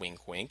 though.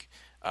 Wink, wink.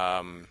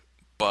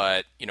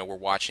 But we're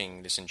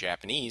watching this in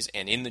Japanese,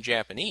 and in the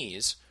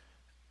Japanese,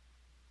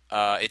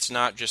 it's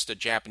not just a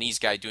Japanese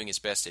guy doing his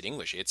best at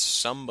English. It's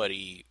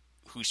somebody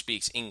who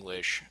speaks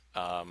English.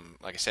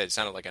 Like I said, it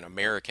sounded like an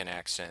American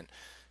accent,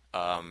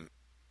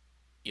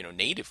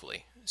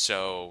 natively.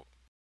 So,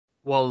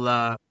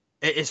 Well,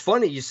 it's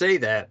funny you say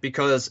that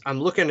because I'm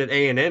looking at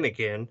ANN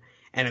again,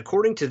 and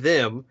according to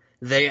them,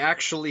 they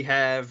actually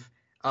have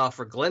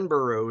for Glenn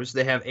Burrows,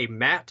 they have a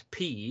Matt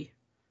P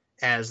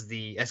as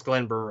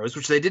Glenn Burrows,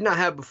 which they did not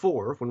have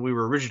before when we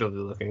were originally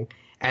looking.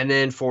 And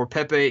then for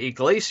Pepe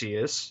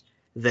Iglesias,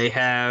 they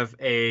have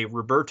a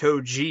Roberto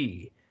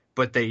G,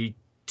 but they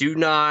do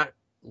not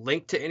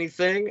link to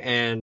anything.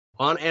 And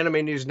on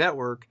Anime News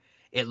Network,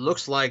 it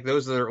looks like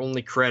those are their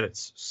only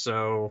credits.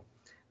 So,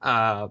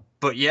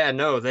 but yeah,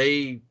 no,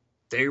 they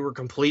were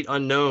complete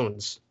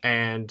unknowns.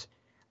 And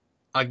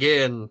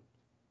again,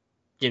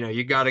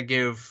 you gotta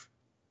give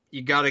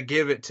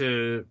it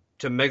to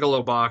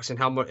Megalobox and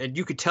how much, and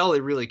you could tell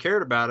they really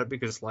cared about it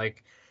because,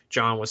 like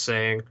John was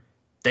saying,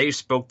 they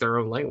spoke their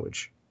own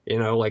language.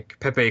 Like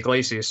Pepe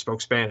Iglesias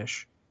spoke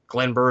Spanish,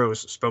 Glenn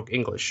Burrows spoke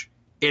English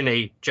in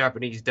a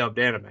Japanese dubbed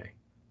anime.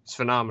 It's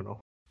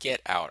phenomenal.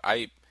 get out.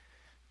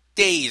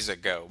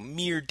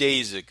 Mere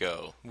days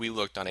ago, we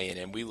looked on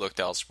A&M, we looked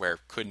elsewhere,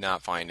 could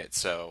not find it.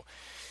 So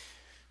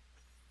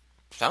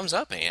thumbs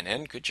up,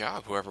 A&N. Good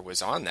job, whoever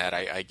was on that.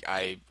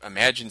 I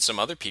imagine some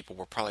other people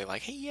were probably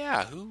like, hey,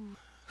 yeah, who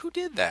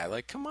did that?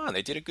 Like, come on,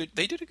 they did a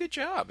good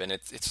job, and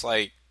it's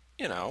like,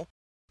 you know,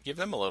 give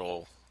them a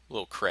little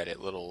credit,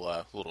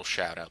 little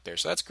shout out there.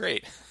 So that's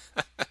great.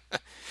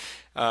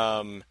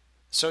 Um,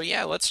 so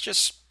yeah, let's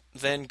just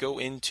then go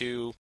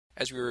into,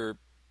 as we were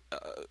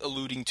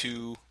alluding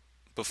to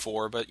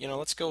before, but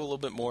let's go a little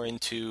bit more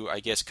into, I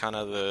guess, kind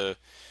of the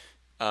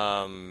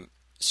um,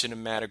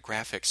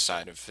 cinematographic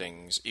side of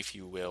things, if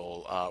you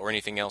will, or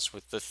anything else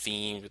with the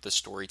theme, with the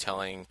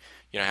storytelling,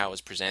 how it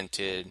was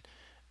presented,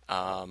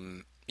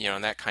 and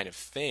that kind of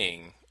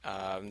thing.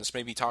 Let's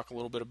maybe talk a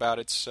little bit about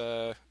its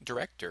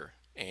director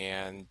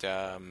and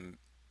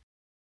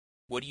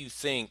what do you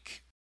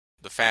think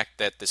the fact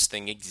that this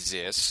thing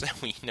exists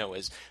that we know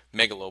as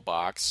Megalo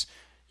Box,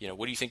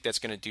 what do you think that's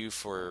going to do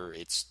for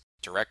its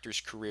director's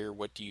career?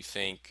 What do you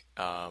think,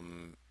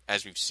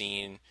 as we've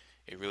seen,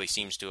 it really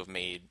seems to have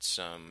made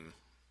some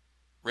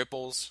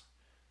ripples?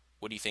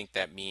 What do you think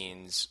that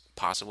means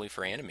possibly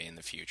for anime in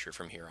the future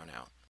from here on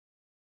out?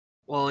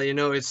 Well,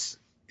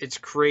 it's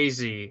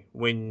crazy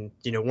when,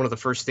 one of the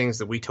first things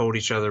that we told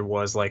each other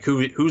was like,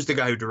 who's the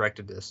guy who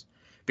directed this?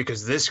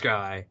 Because this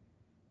guy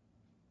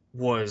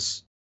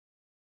was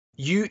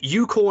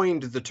you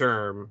coined the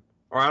term,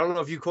 or I don't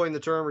know if you coined the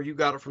term or you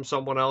got it from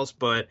someone else,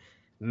 but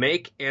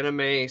make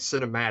anime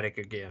cinematic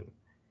again.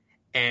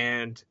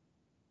 And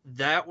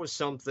that was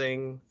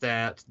something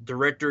that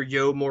director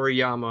Yo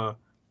Moriyama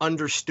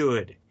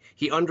understood.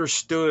 He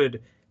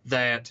understood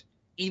that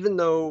even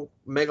though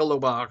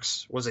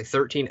Megalobox was a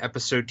 13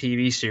 episode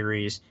TV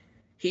series,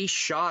 he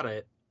shot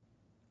it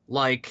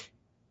like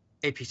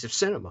a piece of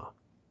cinema.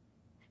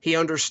 He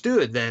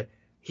understood that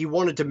he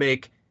wanted to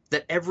make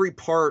that every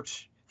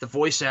part, the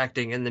voice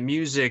acting and the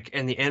music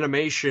and the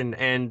animation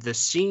and the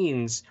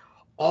scenes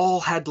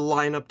all had to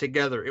line up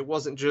together. It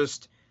wasn't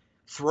just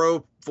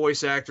throw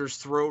voice actors,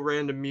 throw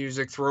random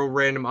music, throw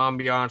random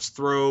ambiance,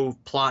 throw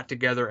plot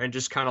together, and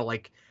just kind of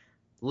like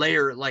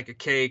layer it like a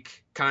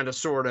cake, kind of,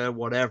 sort of,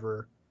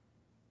 whatever.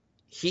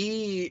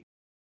 He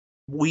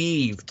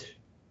weaved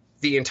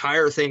the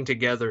entire thing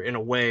together in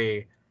a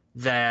way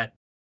that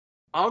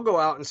I'll go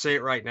out and say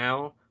it right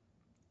now.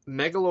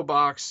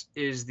 Megalobox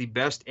is the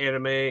best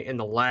anime in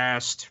the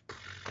last,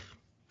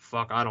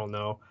 I don't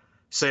know,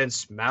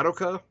 since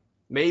Madoka,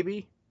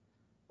 maybe,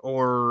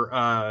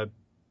 or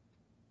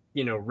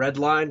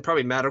Redline,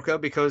 probably Madoka,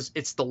 because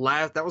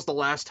that was the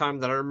last time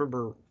that I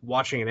remember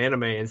watching an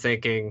anime and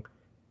thinking,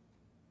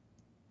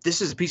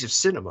 this is a piece of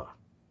cinema.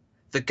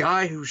 The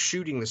guy who's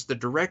shooting this, the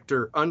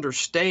director,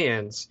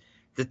 understands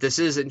that this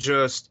isn't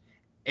just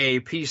a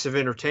piece of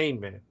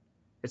entertainment.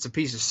 It's a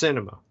piece of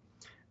cinema.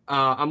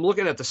 I'm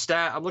looking at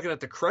I'm looking at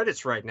the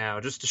credits right now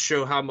just to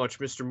show how much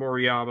Mr.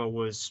 Moriyama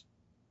was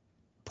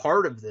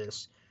part of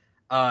this.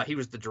 He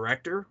was the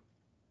director.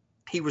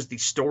 He was the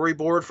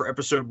storyboard for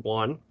episode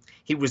 1.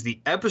 He was the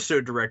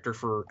episode director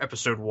for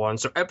episode 1.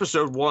 So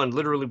episode 1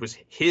 literally was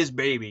his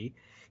baby.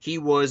 He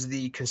was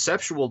the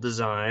conceptual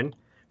design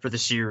for the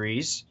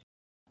series.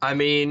 I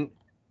mean,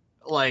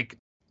 like,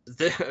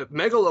 the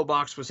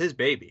Megalobox was his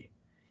baby.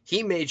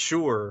 He made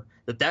sure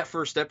that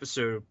first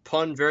episode,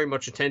 pun very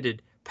much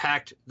intended,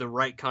 packed the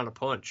right kind of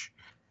punch.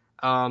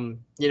 I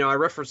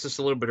referenced this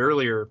a little bit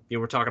earlier.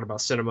 We're talking about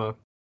cinema.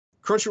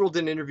 Crunchyroll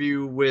did an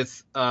interview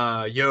with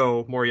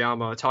Yo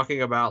Moriyama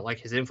talking about like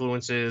his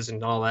influences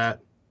and all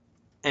that.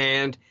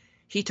 And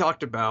he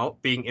talked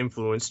about being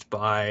influenced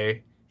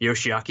by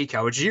Yoshiaki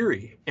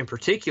Kawajiri, in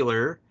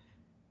particular,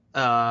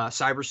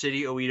 Cyber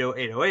City Oedo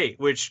 808,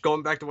 which,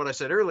 going back to what I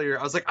said earlier,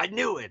 I was like, I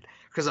knew it,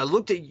 because I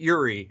looked at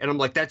Yuri and I'm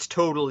like, that's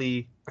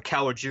totally a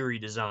Kawajiri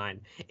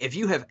design. If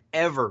you have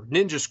ever,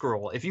 Ninja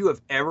Scroll, if you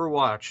have ever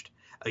watched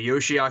a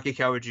Yoshiaki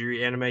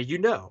Kawajiri anime, you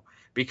know,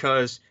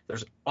 because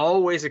there's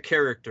always a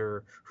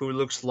character who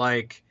looks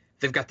like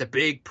they've got the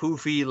big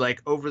poofy,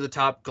 like over the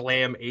top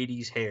glam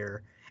 80s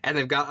hair, and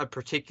they've got a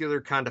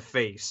particular kind of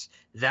face.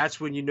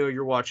 That's when you know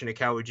you're watching a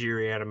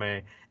Kawajiri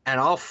anime. And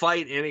I'll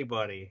fight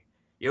anybody.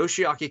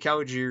 Yoshiaki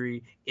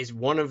Kawajiri is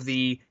one of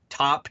the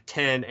top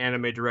 10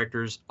 anime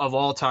directors of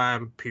all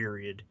time,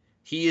 period.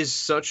 He is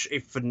such a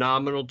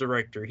phenomenal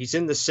director. He's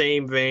in the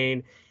same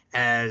vein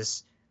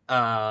as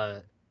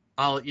Hiroki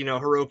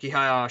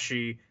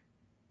Hayashi,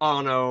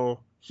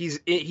 Ano.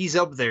 He's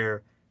up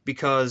there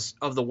because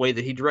of the way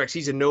that he directs.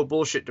 He's a no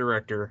bullshit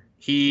director.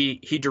 He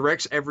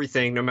directs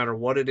everything, no matter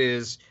what it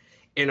is,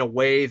 in a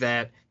way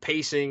that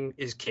pacing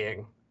is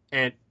king.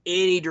 And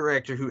any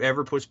director who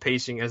ever puts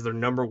pacing as their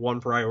number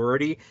one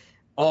priority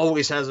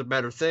always has a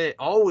better thing,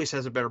 always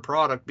has a better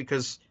product,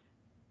 because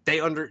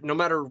no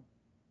matter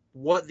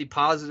what the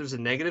positives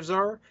and negatives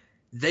are,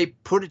 they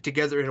put it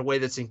together in a way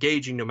that's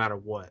engaging no matter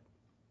what.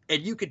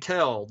 And you could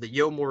tell that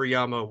Yo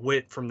Moriyama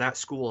went from that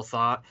school of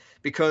thought,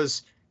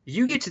 because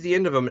you get to the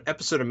end of an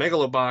episode of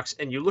Megalobox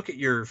and you look at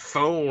your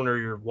phone or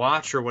your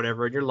watch or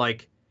whatever, and you're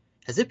like,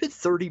 has it been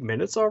 30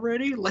 minutes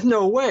already? Like,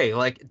 no way.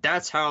 Like,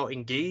 that's how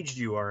engaged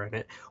you are in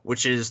it,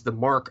 which is the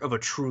mark of a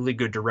truly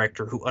good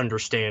director who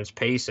understands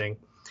pacing.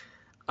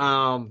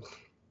 And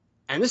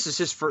And this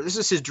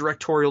is his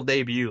directorial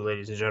debut,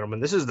 ladies and gentlemen.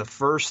 This is the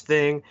first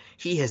thing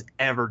he has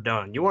ever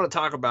done. You want to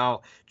talk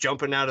about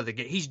jumping out of the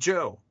gate? He's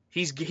Joe.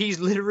 He's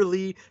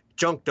literally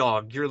Junk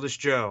Dog, Gearless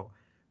Joe,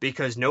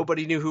 because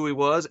nobody knew who he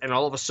was, and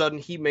all of a sudden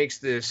he makes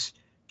this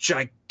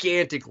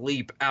gigantic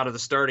leap out of the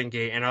starting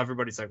gate, and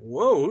everybody's like,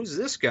 "Whoa, who's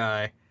this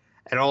guy?"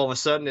 And all of a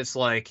sudden it's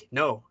like,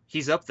 no,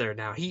 he's up there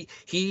now. He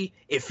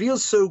it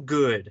feels so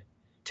good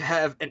to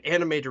have an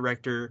anime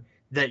director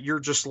that you're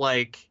just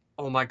like,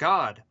 oh my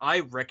god,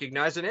 I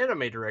recognize an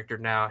anime director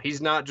now.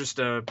 He's not just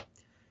a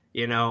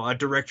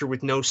director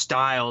with no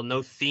style,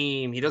 no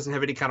theme. He doesn't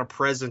have any kind of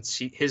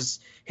presence.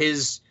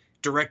 His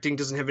directing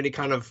doesn't have any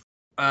kind of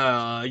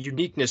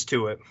uniqueness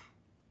to it.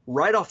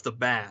 Right off the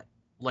bat,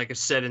 like I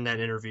said in that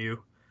interview,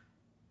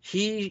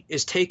 he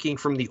is taking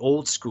from the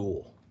old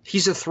school.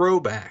 He's a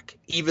throwback,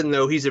 even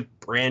though he's a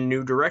brand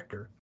new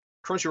director.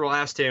 Crunchyroll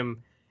asked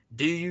him,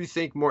 "Do you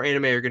think more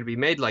anime are going to be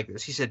made like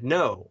this?" He said,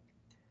 "No,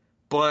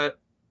 but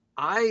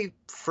I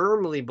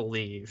firmly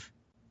believe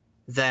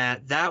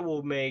that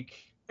will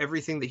make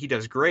everything that he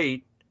does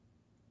great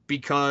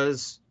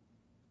because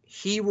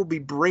he will be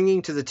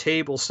bringing to the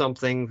table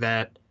something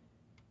that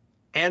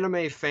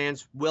anime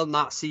fans will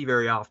not see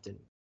very often.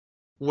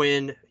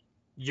 When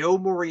You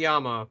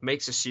Moriyama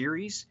makes a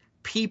series,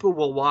 people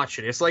will watch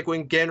it. It's like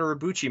when Gen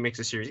Urobuchi makes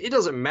a series. It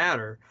doesn't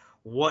matter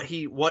what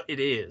it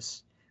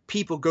is.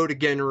 People go to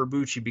Gen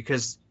Urobuchi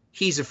because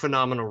he's a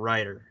phenomenal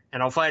writer.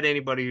 And I'll fight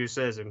anybody who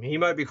says him. He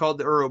might be called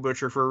the Uro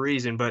Butcher for a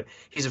reason, but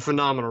he's a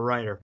phenomenal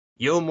writer.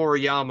 Yo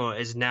Moriyama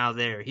is now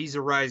there. He's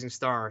a rising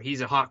star. He's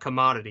a hot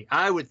commodity.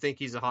 I would think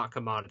he's a hot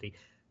commodity.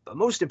 But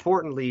most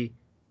importantly,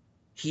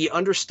 he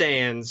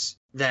understands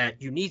that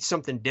you need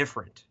something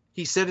different.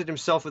 He said it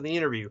himself in the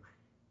interview.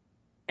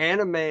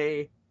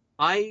 Anime,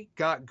 I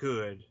got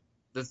good.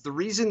 That's the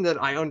reason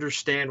that I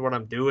understand what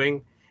I'm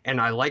doing and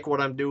I like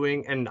what I'm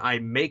doing and I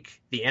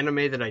make the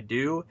anime that I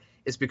do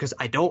is because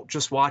I don't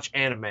just watch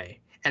anime.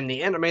 And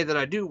the anime that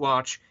I do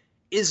watch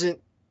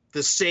isn't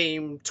the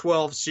same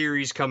 12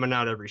 series coming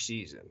out every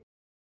season.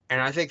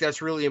 And I think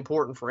that's really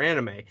important for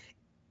anime.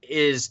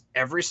 Is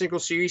every single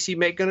series he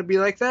make going to be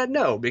like that?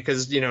 No,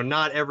 because,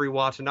 not every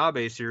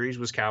Watanabe series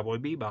was Cowboy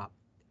Bebop.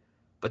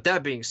 But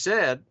that being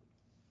said,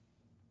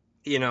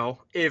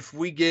 if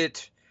we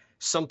get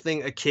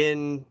something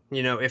akin,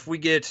 if we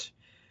get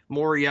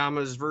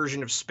Moriyama's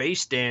version of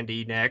Space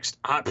Dandy next,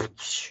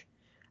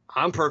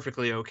 I'm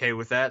perfectly okay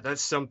with that.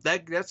 That's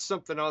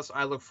something else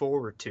I look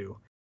forward to,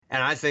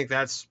 and I think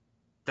that's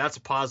a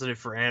positive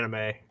for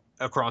anime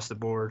across the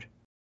board.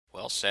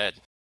 Well said,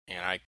 and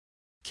I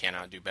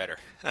cannot do better.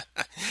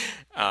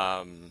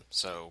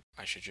 So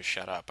I should just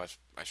shut up.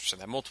 I've said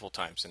that multiple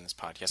times in this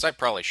podcast. I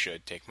probably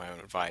should take my own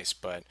advice,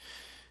 but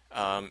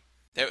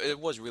it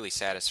was really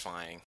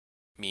satisfying.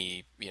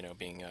 Me,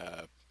 being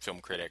a film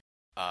critic,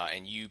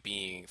 and you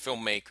being a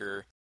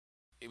filmmaker.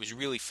 It was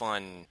really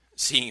fun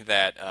seeing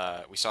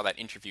that. We saw that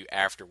interview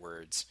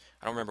afterwards.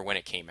 I don't remember when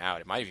it came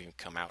out. It might have even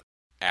come out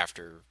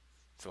after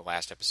the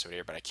last episode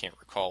aired, but I can't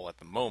recall at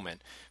the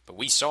moment. But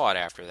we saw it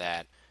after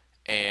that,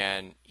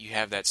 and you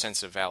have that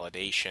sense of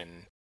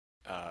validation.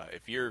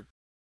 If you're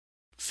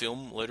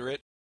film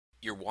literate,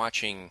 you're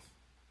watching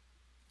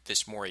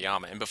this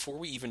Moriyama, and before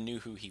we even knew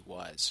who he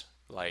was,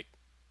 like,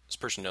 this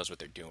person knows what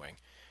they're doing.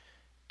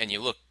 And you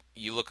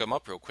look him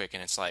up real quick,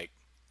 and it's like,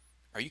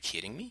 are you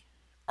kidding me?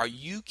 Are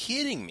you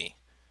kidding me?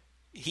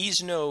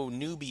 He's no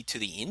newbie to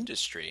the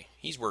industry.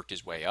 He's worked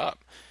his way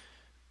up.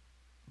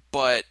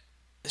 But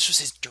this was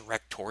his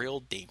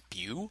directorial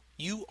debut?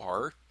 You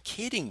are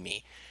kidding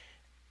me.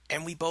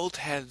 And we both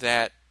had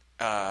that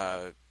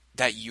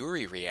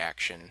Yuri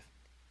reaction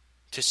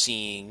to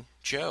seeing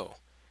Joe.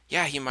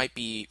 Yeah, he might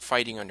be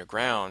fighting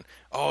underground.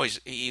 Oh,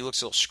 he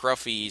looks a little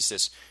scruffy.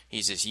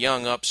 He's this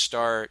young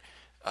upstart.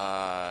 He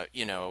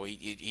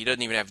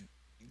doesn't even have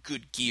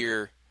good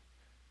gear.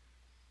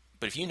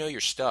 But if you know your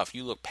stuff,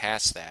 you look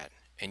past that,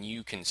 and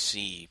you can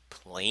see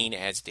plain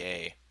as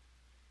day,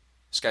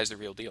 this guy's the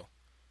real deal.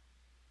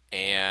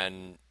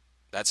 And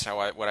that's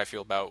what I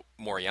feel about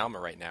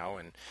Moriyama right now.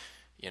 And,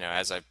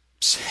 as I've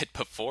said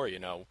before,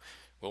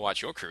 we'll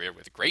watch your career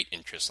with great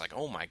interest. Like,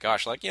 oh my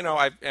gosh, like,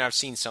 I've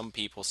seen some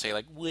people say,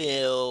 like,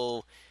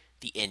 well,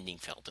 the ending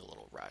felt a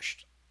little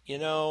rushed.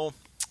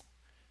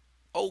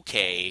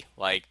 Okay,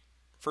 like,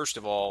 first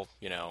of all,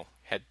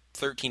 had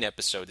 13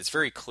 episodes. It's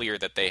very clear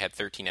that they had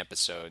 13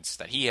 episodes,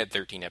 that he had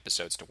 13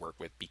 episodes to work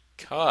with,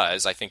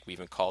 because I think we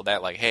even called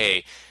that, like,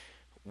 hey,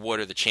 what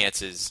are the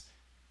chances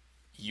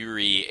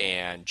Yuri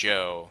and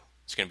Joe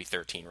is going to be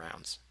 13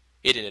 rounds?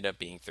 It ended up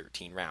being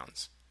 13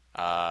 rounds.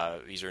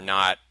 These are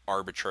not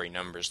arbitrary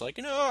numbers like,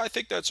 I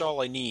think that's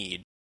all I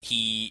need.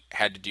 He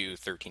had to do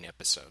 13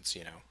 episodes,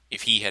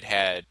 If he had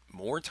had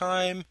more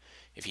time,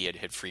 if he had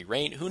had free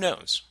reign, who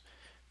knows?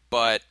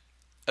 But,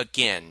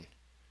 again,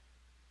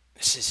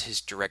 this is his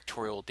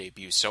directorial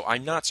debut, so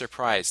I'm not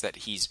surprised that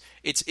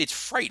it's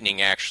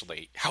frightening,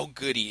 actually, how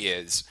good he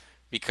is,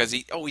 because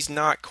he's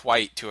not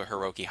quite to a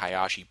Hiroki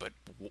Hayashi, but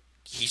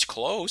he's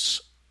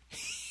close.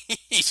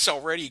 He's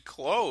already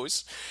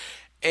close.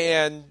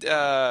 And,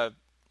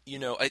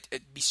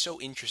 It'd be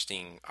so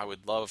interesting. I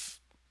would love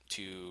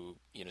to,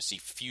 see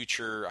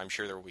future. I'm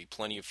sure there will be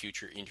plenty of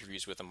future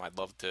interviews with him. I'd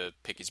love to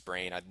pick his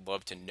brain. I'd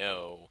love to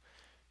know.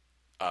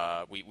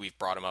 We've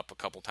brought him up a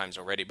couple times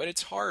already, but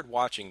it's hard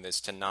watching this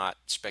to not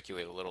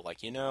speculate a little. Like,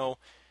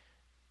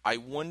 I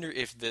wonder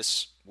if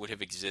this would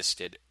have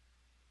existed,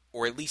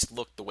 or at least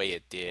looked the way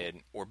it did,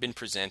 or been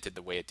presented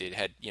the way it did,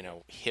 had,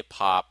 hip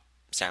hop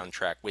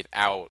soundtrack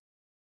without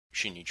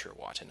Shinichiro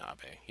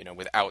Watanabe,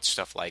 without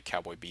stuff like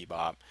Cowboy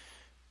Bebop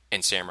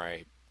and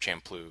Samurai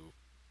Champloo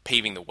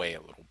paving the way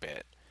a little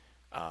bit.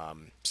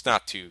 It's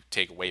not to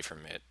take away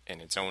from it and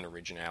its own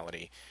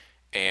originality.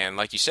 And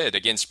like you said,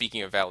 again,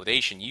 speaking of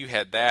validation, you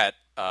had that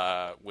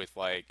with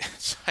like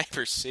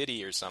Cyber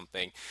City or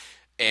something.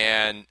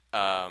 And,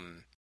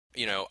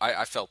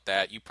 I felt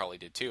that. You probably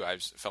did too. I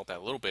felt that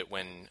a little bit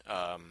when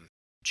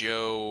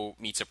Joe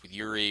meets up with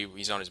Yuri.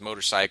 He's on his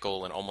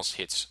motorcycle and almost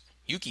hits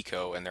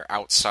Yukiko, and they're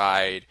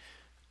outside,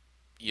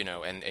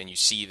 and you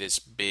see this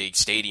big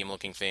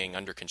stadium-looking thing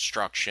under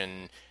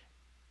construction.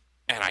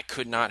 And I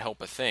could not help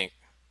but think,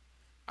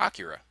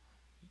 Akira.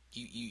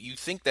 You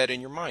think that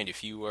in your mind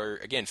if you are,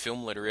 again,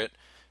 film literate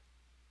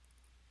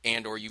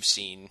and or you've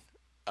seen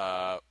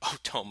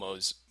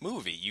Otomo's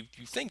movie. You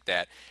think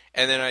that.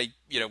 And then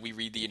we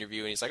read the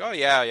interview and he's like, oh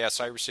yeah,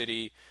 Cyber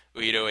City,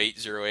 Uedo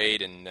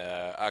 808 and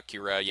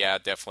Akira, yeah,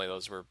 definitely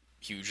those were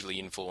hugely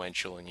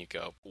influential. And you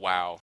go,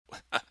 wow,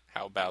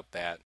 how about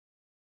that?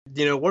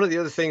 One of the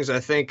other things I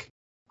think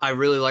I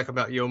really like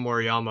about You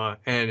Moriyama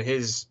and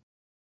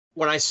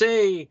when I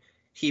say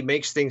he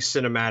makes things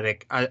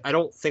cinematic, I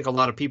don't think a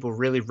lot of people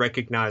really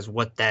recognize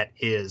what that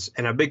is.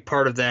 And a big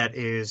part of that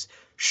is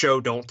show,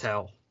 don't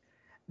tell.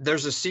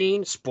 There's a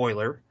scene,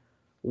 spoiler,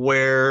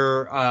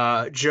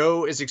 where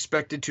Joe is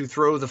expected to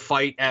throw the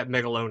fight at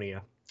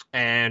Megalonia.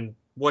 And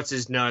what's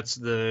his nuts,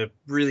 the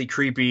really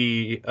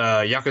creepy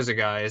Yakuza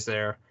guy is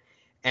there.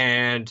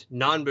 And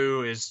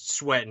Nanbu is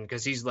sweating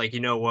because he's like, you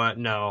know what?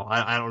 No,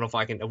 I don't know if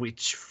I can. I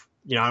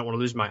don't want to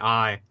lose my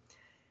eye.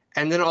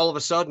 And then all of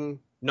a sudden,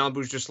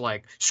 Nambu's just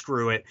like,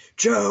 screw it.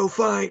 Joe,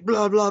 fight,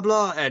 blah, blah,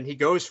 blah. And he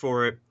goes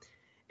for it.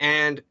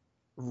 And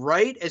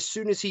right as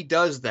soon as he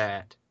does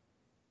that,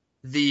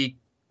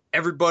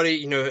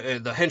 everybody,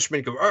 the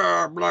henchmen go,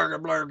 blah,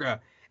 blah, blah.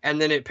 And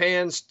then it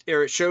pans,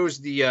 or it shows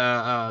the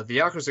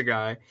Yakuza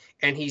guy,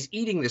 and he's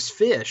eating this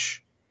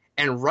fish.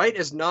 And right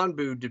as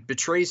Nanbu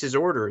betrays his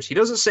orders, he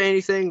doesn't say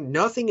anything.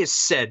 Nothing is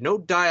said. No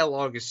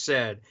dialogue is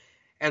said.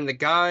 And the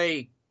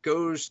guy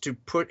goes to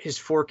put his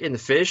fork in the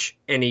fish,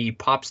 and he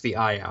pops the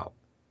eye out.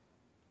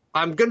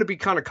 I'm going to be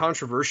kind of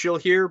controversial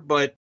here,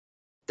 but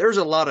there's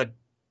a lot of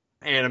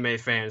anime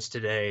fans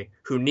today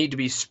who need to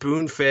be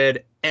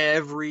spoon-fed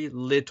every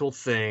little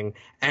thing,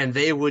 and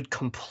they would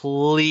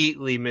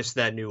completely miss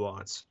that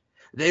nuance.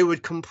 They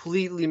would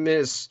completely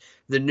miss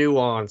the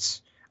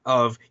nuance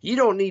of, you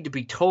don't need to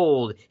be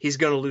told he's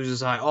going to lose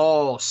his eye.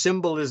 Oh,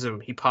 symbolism,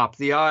 he popped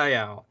the eye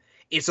out.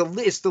 It's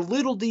the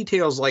little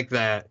details like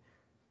that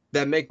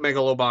make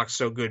Megalo Box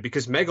so good,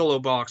 because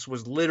Megalo Box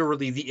was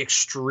literally the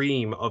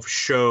extreme of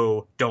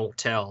show, don't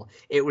tell.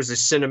 It was a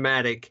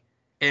cinematic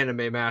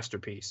anime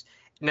masterpiece.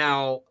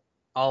 Now,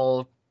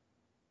 I'll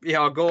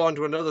go on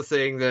to another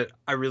thing that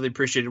I really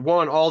appreciated.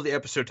 One, all the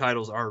episode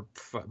titles are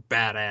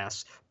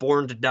badass.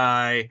 Born to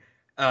Die.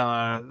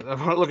 I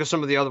want to look at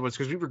some of the other ones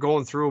because we were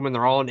going through them and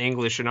they're all in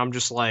English, and I'm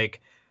just like,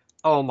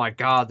 oh my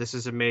god, this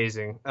is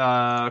amazing.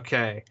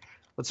 Okay,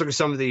 let's look at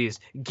some of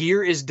these.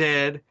 Gear is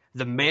Dead.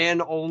 The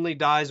Man Only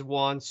Dies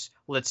Once.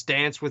 Let's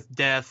Dance with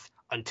Death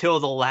Until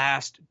the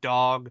Last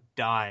Dog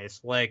Dies.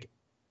 Like,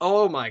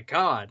 oh my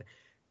god.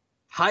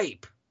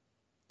 Hype.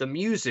 The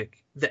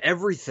music. The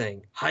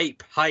everything.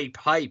 Hype, hype,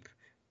 hype.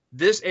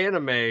 This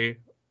anime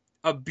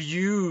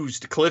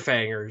abused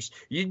cliffhangers.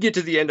 You'd get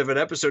to the end of an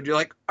episode, you're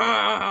like,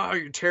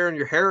 you're tearing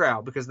your hair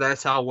out because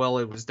that's how well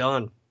it was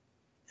done.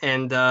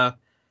 And, I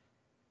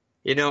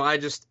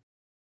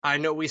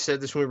know we said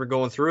this when we were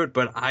going through it,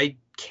 but I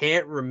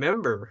can't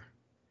remember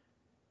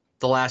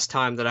the last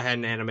time that I had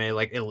an anime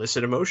like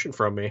elicit emotion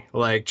from me.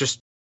 Like,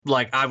 just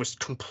like I was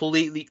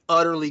completely,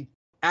 utterly,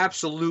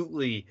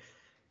 absolutely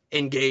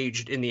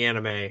engaged in the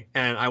anime,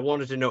 and I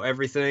wanted to know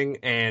everything.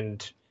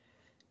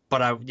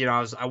 But I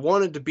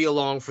wanted to be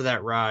along for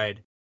that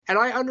ride. And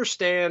I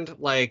understand,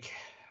 like,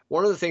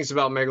 one of the things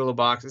about Megalo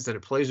Box is that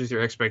it plays with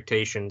your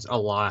expectations a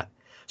lot.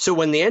 So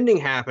when the ending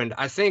happened,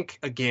 I think,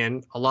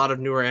 again, a lot of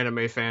newer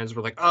anime fans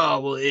were like,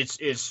 oh, well,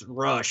 it's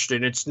rushed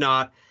and it's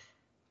not.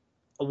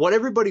 What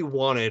everybody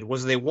wanted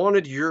was they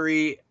wanted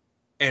Yuri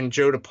and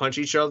Joe to punch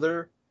each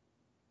other,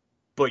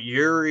 but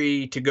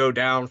Yuri to go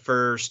down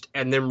first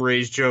and then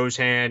raise Joe's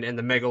hand and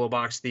the Megalo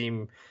Box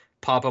theme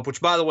pop up, which,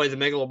 by the way, the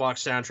Megalo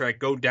Box soundtrack,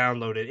 go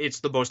download it.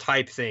 It's the most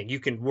hype thing. You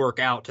can work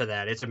out to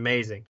that. It's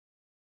amazing.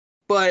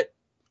 But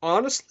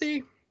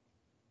honestly,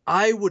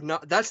 I would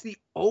not. That's the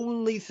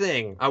only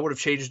thing I would have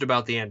changed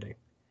about the ending.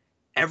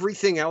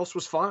 Everything else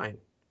was fine.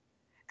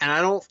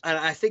 And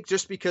I think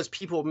just because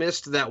people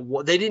missed that,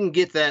 they didn't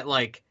get that,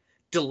 like,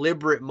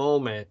 deliberate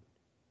moment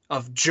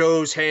of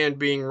Joe's hand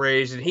being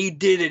raised, and he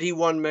did it. He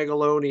won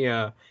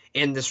Megalonia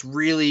in this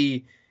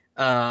really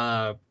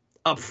uh,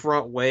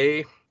 upfront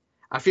way.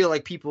 I feel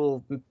like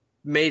people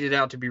made it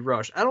out to be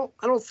rushed. I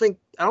don't think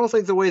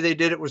the way they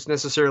did it was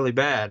necessarily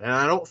bad, and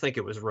I don't think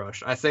it was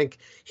rushed. I think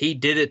he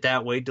did it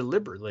that way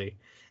deliberately.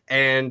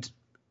 And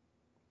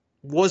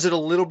was it a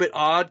little bit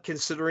odd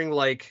considering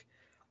like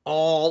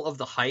all of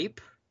the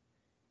hype,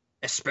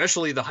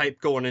 especially the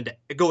hype going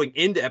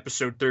into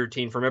episode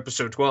 13 from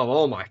episode 12?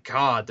 Oh my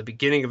god, the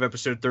beginning of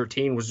episode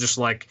 13 was just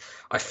like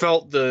I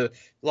felt the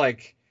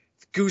like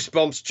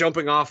goosebumps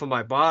jumping off of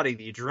my body.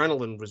 The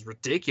adrenaline was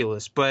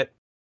ridiculous, but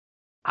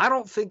I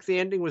don't think the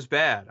ending was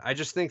bad. I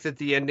just think that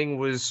the ending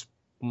was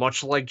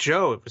much like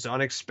Joe. It was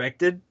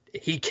unexpected.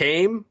 He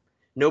came,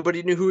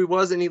 nobody knew who he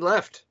was, and he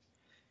left.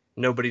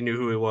 Nobody knew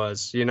who he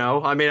was, you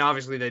know? I mean,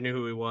 obviously they knew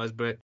who he was,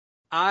 but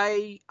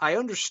I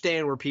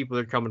understand where people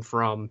are coming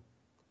from,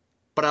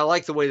 but I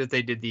like the way that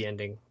they did the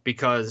ending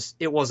because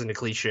it wasn't a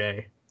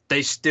cliche.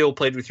 They still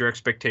played with your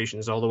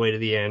expectations all the way to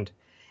the end.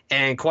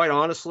 And quite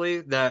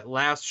honestly, that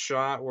last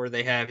shot where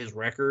they have his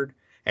record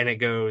and it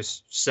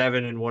goes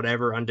 7 and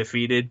whatever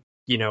undefeated,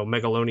 you know,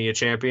 Megalonia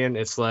champion,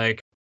 it's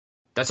like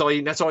that's all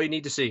you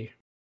need to see.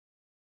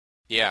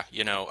 Yeah,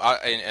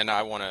 and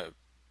I want to,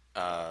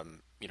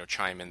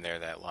 chime in there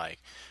that like,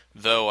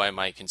 though I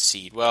might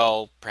concede,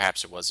 well,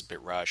 perhaps it was a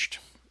bit rushed,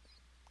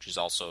 which is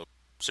also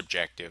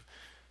subjective.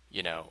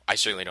 I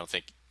certainly don't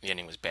think the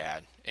ending was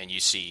bad. And you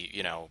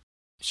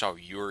saw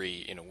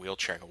Yuri in a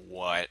wheelchair. Go,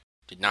 what?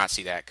 Did not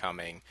see that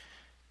coming.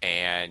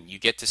 And you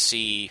get to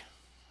see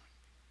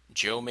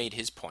Joe made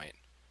his point,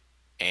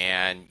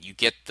 and you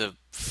get the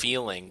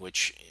feeling,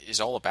 which is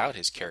all about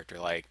his character.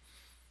 Like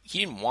he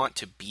didn't want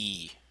to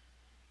be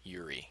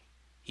Yuri.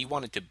 He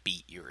wanted to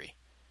beat Yuri.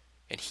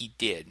 And he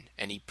did.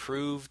 And he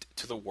proved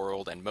to the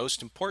world, and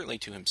most importantly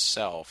to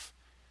himself,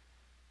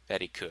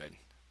 that he could.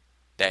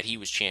 That he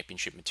was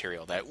championship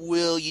material. That,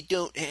 well, you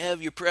don't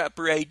have your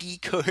proper ID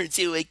card,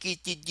 so I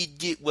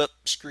get. Well,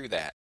 screw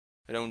that.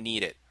 I don't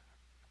need it.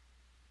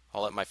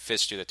 I'll let my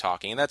fists do the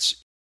talking. And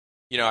that's,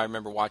 I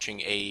remember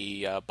watching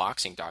a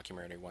boxing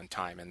documentary one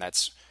time, and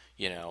that's,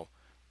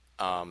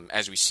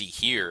 as we see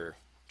here,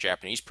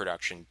 Japanese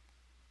production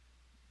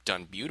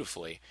done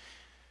beautifully.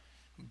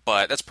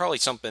 But that's probably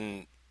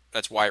something,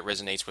 that's why it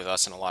resonates with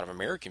us and a lot of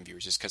American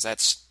viewers, is because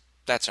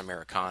that's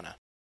Americana.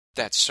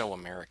 That's so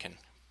American.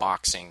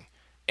 Boxing.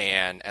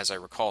 And as I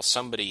recall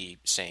somebody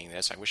saying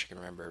this, I wish I could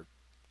remember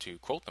to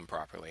quote them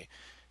properly,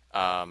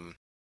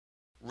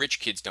 rich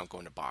kids don't go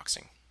into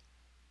boxing.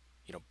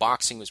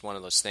 Boxing was one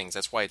of those things.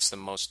 That's why it's the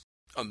most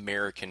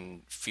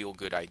American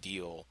feel-good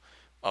ideal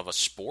of a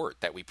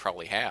sport that we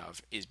probably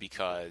have, is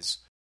because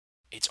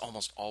it's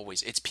almost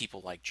always, it's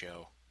people like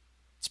Joe.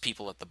 It's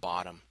people at the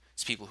bottom.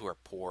 It's people who are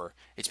poor.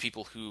 It's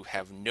people who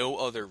have no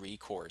other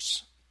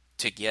recourse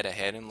to get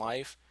ahead in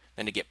life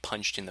than to get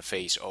punched in the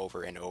face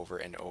over and over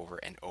and over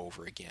and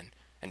over again,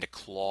 and to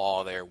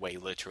claw their way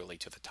literally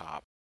to the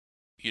top.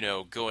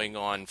 Going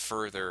on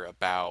further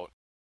about,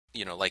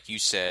 like you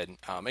said,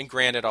 and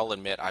granted, I'll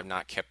admit I've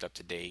not kept up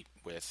to date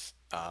with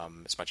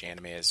as much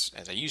anime as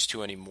I used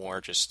to anymore,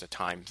 just a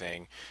time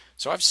thing.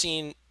 So I've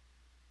seen,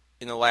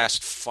 in the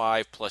last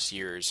 5+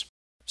 years,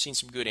 I've seen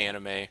some good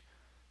anime,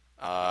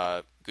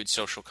 good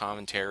social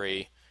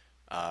commentary,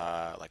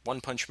 like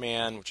One Punch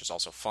Man, which is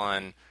also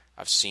fun.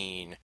 I've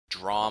seen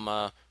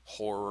drama,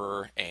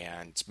 horror,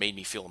 and it's made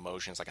me feel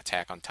emotions like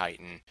Attack on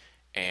Titan,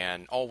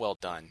 and all well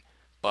done.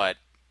 But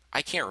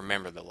I can't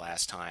remember the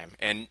last time,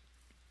 and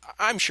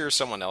I'm sure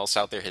someone else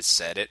out there has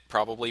said it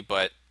probably,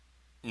 but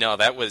no,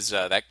 that was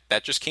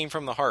that just came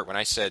from the heart when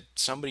I said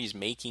somebody's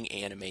making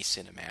anime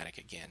cinematic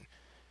again.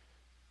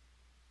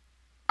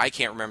 I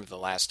can't remember the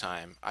last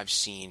time I've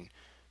seen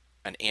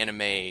an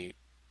anime,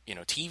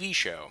 TV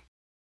show,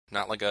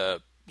 not like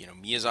a,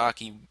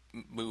 Miyazaki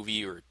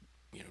movie or,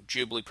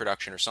 Ghibli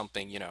production or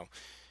something,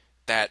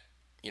 that,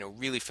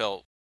 really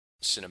felt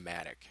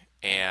cinematic.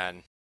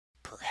 And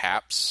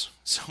perhaps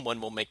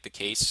someone will make the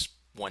case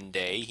one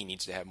day he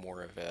needs to have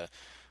more of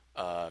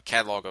a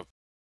catalog of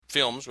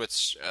films,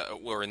 which,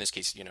 or in this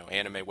case,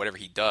 anime, whatever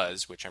he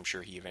does, which I'm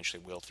sure he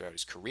eventually will throughout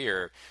his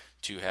career,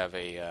 to have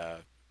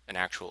an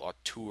actual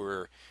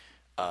auteur,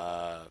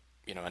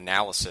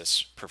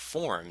 analysis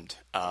performed.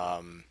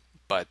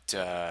 But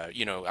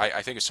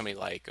I think of somebody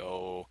like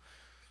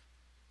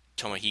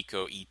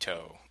Tomohiko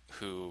Ito,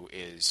 who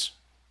is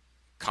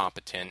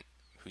competent,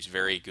 who's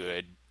very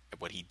good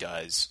at what he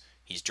does.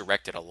 He's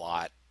directed a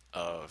lot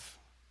of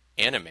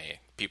anime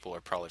people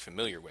are probably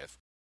familiar with.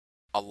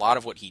 A lot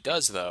of what he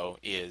does, though,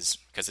 is,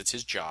 because it's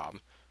his job,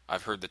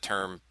 I've heard the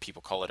term,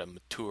 people call it a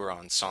metteur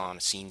en scène,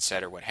 a scene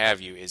setter, what have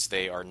you, is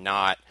they're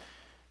not,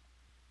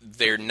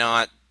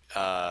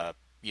 they're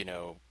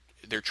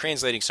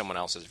translating someone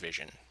else's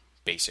vision,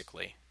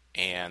 basically.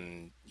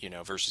 And,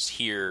 versus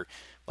here,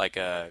 like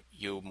a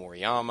You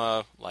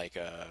Moriyama, like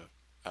a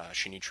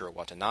Shinichiro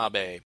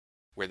Watanabe,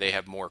 where they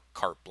have more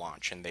carte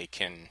blanche and they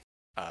can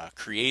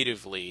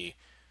creatively,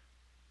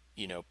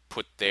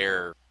 put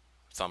their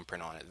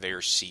thumbprint on it,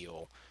 their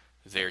seal,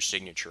 their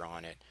signature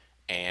on it,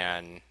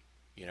 and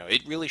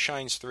it really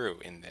shines through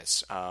in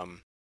this.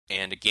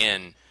 And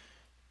again,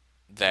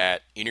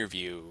 that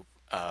interview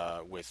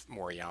with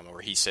Moriyama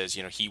where he says,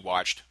 he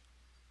watched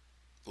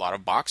a lot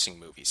of boxing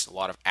movies, a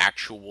lot of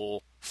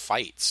actual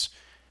fights,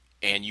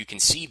 and you can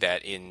see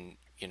that in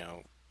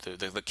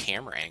the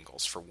camera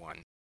angles for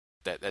one.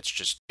 That's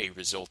just a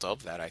result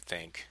of that, I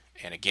think.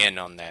 And again,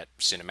 on that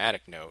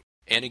cinematic note,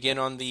 and again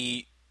on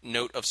the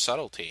note of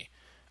subtlety.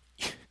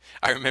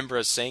 I remember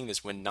us saying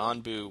this when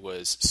Nanbu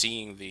was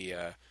seeing the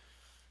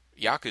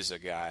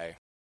Yakuza guy,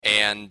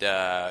 and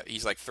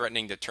he's like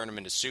threatening to turn him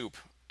into soup,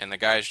 and the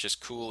guy's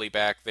just coolly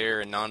back there,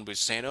 and Nanbu's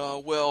saying, "Oh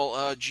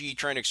well, gee,"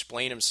 trying to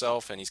explain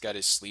himself, and he's got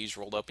his sleeves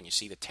rolled up, and you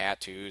see the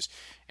tattoos,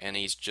 and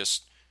he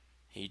just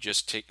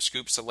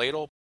scoops the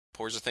ladle,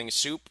 pours a thing of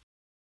soup,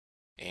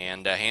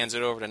 and hands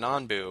it over to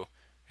Nanbu,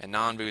 and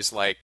Nanbu's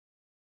like,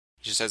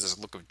 he just has this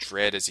look of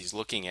dread as he's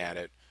looking at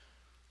it,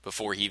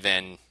 before he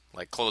then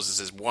like closes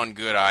his one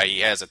good eye he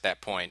has at that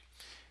point,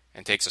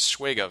 and takes a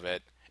swig of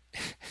it.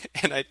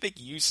 And I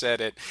think you said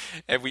it,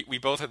 and we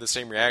both had the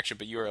same reaction,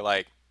 but you were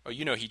like, "Oh,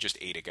 he just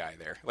ate a guy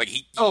there. Like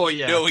Oh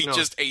yeah, he no,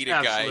 just ate a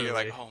guy." You're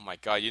like, absolutely. "Oh my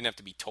god, you didn't have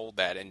to be told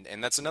that."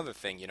 And that's another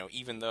thing,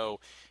 even though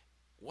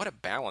what a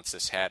balance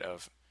this had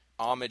of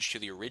homage to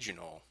the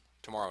original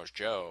Tomorrow's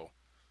Joe,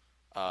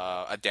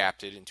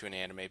 adapted into an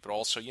anime, but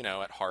also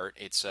at heart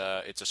it's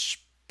a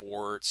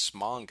sports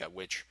manga,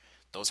 which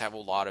those have a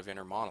lot of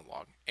inner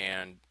monologue,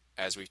 and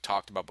as we've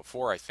talked about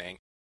before, I think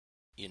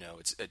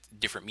it's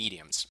different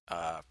mediums,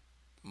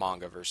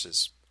 manga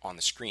versus on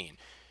the screen.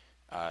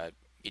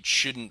 It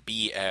shouldn't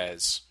be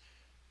as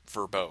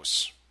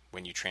verbose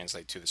when you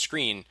translate to the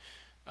screen,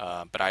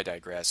 but I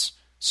digress.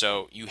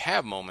 So you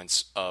have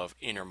moments of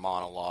inner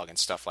monologue and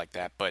stuff like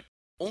that, but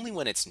only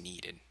when it's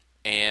needed.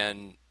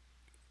 And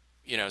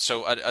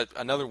so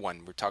another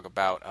one we talk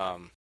about,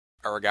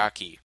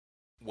 Aragaki,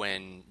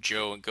 when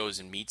Joe goes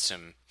and meets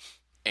him,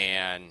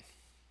 and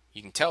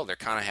you can tell they're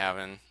kind of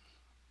having,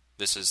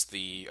 this is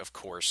of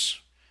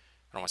course,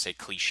 I don't want to say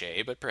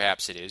cliche, but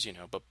perhaps it is,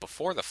 but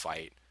before the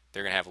fight,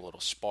 they're going to have a little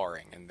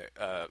sparring and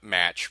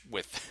match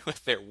with,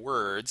 with their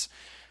words,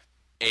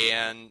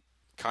 and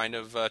kind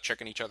of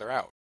checking each other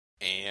out.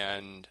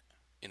 And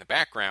in the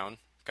background,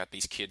 got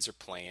these kids are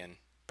playing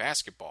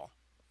basketball,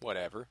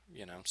 whatever,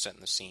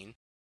 setting the scene.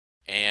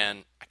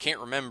 And I can't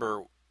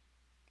remember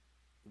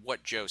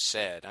what Joe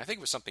said. I think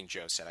it was something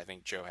Joe said. I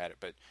think Joe had it.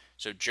 But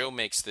so Joe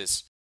makes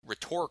this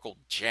rhetorical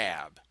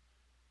jab,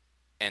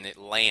 and it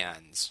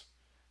lands.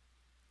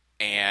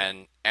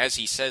 And as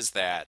he says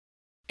that,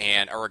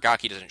 and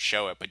Aragaki doesn't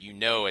show it, but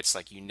it's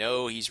like,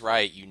 he's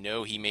right.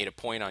 He made a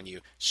point on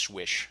you.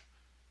 Swish.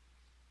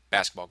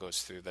 Basketball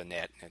goes through the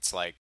net. And it's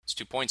like, it's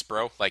 2 points,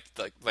 bro.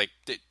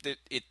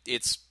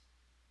 It's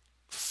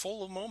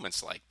full of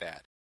moments like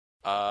that.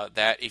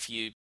 That if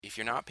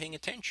you're not paying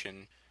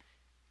attention,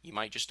 you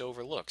might just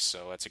overlook.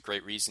 So that's a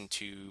great reason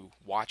to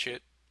watch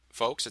it,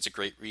 folks. It's a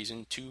great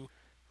reason to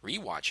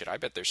rewatch it. I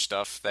bet there's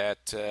stuff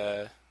that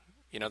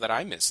that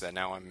I missed that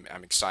now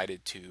I'm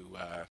excited to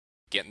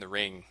get in the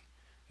ring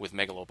with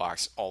Megalo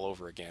Box all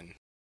over again.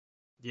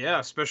 Yeah,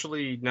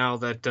 especially now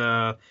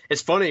that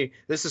it's funny.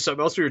 This is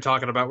something else we were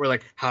talking about. We're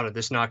like, how did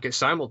this not get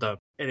simuldubbed?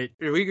 And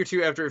a week or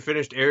two after it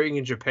finished airing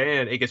in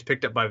Japan, it gets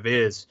picked up by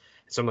Viz.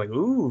 So I'm like,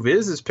 ooh,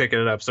 Viz is picking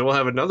it up. So we'll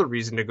have another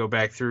reason to go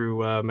back through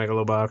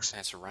Megalobox.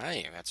 That's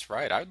right. That's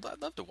right. I'd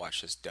love to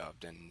watch this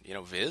dubbed. And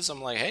Viz,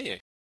 I'm like,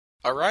 hey,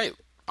 all right,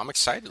 I'm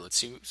excited. Let's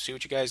see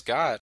what you guys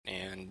got.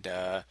 And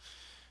I'm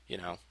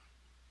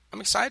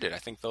excited. I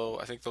think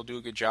they'll do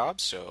a good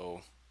job.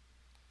 So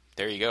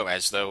there you go.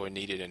 As though it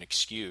needed an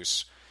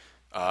excuse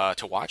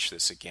to watch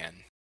this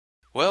again.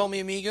 Well, mi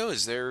amigo,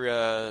 is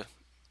there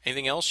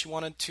anything else you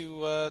wanted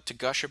to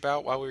gush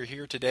about while we were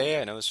here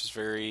today? I know this was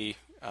very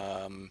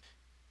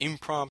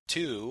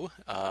impromptu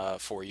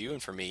for you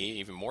and for me,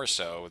 even more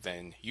so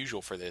than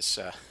usual for this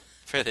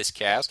for this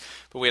cast.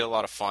 But we had a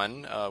lot of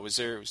fun. Was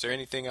there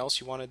anything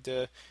else you wanted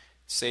to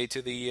say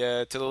to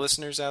the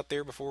listeners out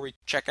there before we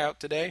check out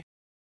today?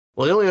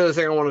 Well, the only other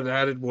thing I wanted to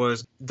add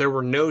was there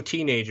were no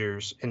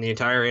teenagers in the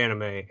entire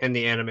anime, and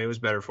the anime was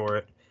better for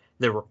it.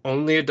 There were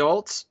only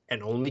adults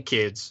and only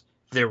kids.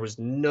 There was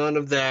none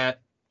of that,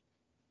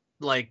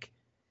 like,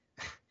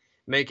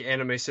 make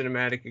anime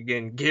cinematic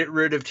again. Get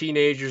rid of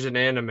teenagers in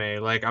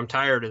anime. Like, I'm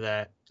tired of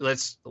that.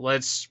 Let's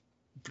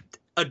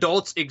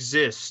adults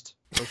exist.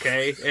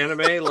 Okay,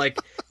 anime, like,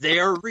 they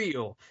are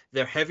real.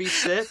 They're heavy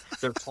set.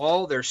 They're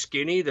tall. They're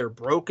skinny. They're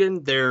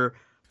broken.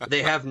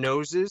 They have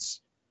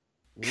noses.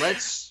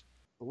 Let's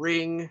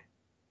bring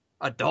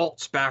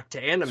adults back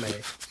to anime,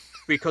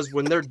 because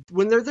when they're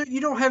there,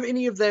 you don't have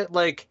any of that,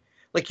 like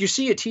you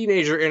see a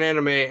teenager in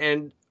anime,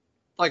 and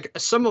like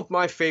some of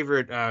my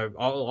favorite,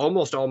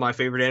 almost all my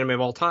favorite anime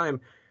of all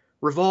time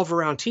revolve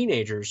around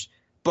teenagers,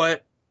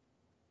 but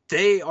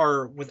they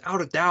are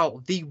without a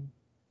doubt the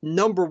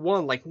number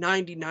one, like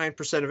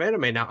 99% of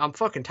anime. Now I'm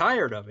fucking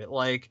tired of it.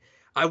 Like,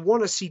 I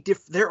want to see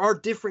there are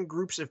different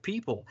groups of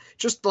people.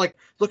 Just like,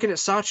 looking at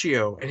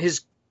Sachio and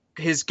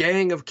his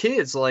gang of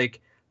kids,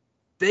 like,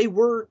 they weren't, like, the teenagers in anime.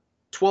 And like, some of my favorite, almost all my favorite anime of all time revolve around teenagers, but they are without a doubt the number one, like 99% of anime. Now I'm fucking tired of it. Like, I want to see there are different groups of people. Just like, looking at Sachio and his gang of kids,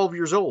 like, 12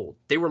 years old.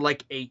 They were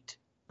like 8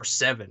 or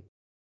 7.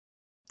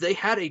 They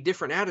had a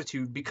different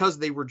attitude because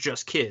they were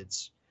just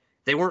kids.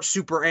 They weren't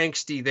super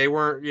angsty. They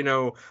weren't,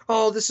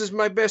 oh, this is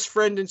my best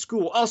friend in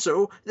school.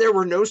 Also, there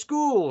were no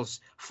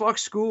schools. Fuck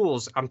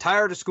schools. I'm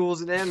tired of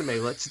schools in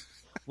anime.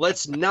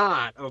 Let's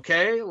not,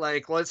 okay?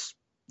 Like let's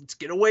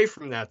get away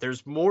from that.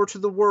 There's more to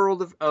the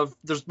world of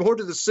there's more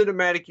to the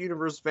cinematic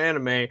universe of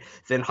anime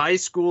than high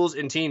schools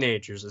and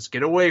teenagers. Let's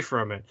get away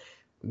from it.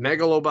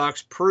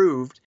 Megalobox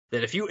proved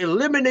that if you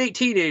eliminate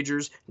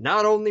teenagers,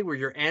 not only will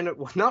your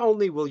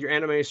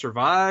anime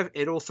survive,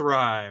 it'll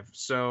thrive.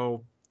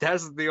 So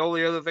that's the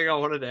only other thing I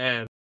wanted to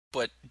add.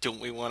 But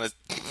don't we want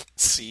to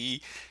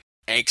see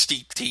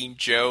angsty teen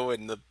Joe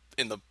in the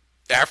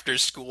after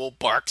school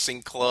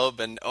boxing club?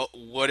 And oh,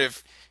 what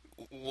if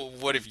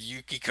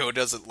Yukiko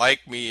doesn't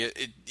like me?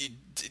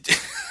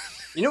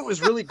 It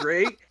was really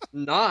great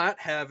not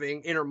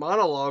having inner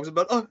monologues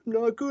about, oh, I'm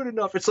not good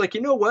enough. It's like, you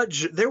know what?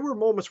 There were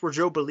moments where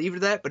Joe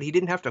believed that, but he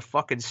didn't have to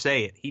fucking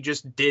say it. He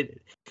just did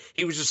it.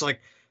 He was just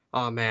like,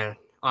 oh, man,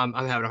 I'm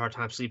having a hard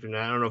time sleeping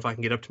tonight. I don't know if I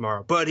can get up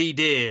tomorrow. But he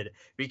did,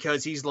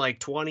 because he's like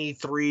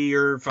 23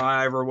 or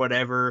 5 or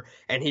whatever,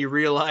 and he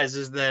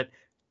realizes that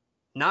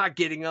not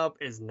getting up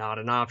is not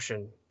an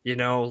option.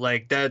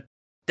 Like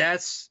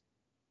that's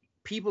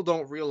people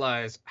don't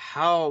realize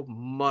how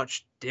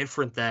much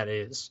different that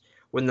is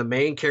when the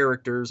main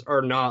characters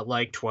are not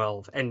like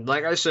 12. And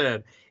like I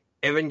said,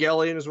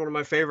 Evangelion is one of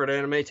my favorite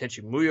anime.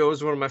 Tenchi Muyo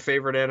is one of my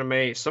favorite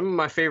anime. Some of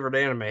my favorite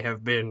anime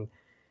have been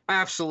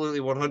absolutely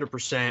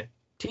 100%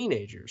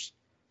 teenagers.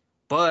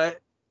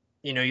 But,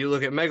 you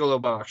look at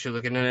Megalobox, you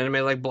look at an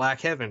anime like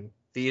Black Heaven.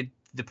 The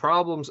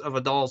problems of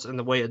adults and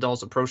the way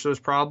adults approach those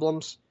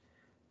problems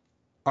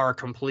are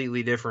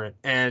completely different.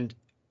 And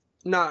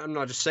I'm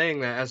not just saying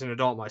that as an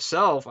adult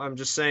myself. I'm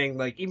just saying,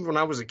 like, even when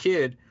I was a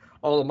kid,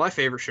 all of my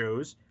favorite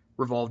shows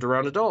revolved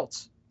around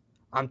adults.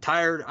 I'm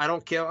tired. I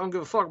don't care. I don't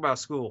give a fuck about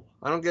school.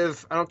 I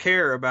don't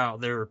care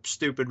about their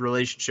stupid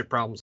relationship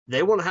problems.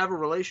 They want to have a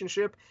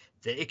relationship,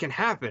 it can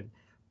happen,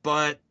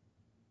 but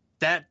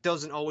that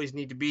doesn't always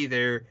need to be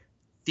there.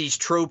 These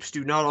tropes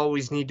do not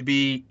always need to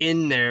be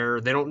in there.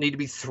 They don't need to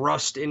be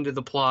thrust into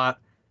the plot.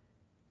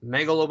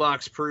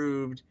 Megalobox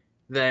proved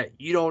that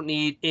you don't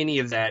need any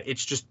of that.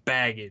 It's just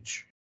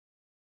baggage.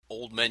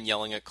 Old men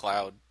yelling at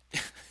cloud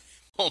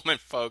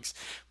moment, folks.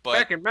 But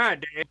back in my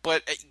day.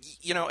 But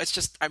it's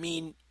just, I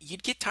mean,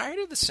 you'd get tired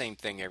of the same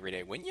thing every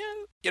day, wouldn't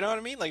you? You know what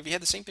I mean? Like if you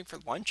had the same thing for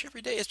lunch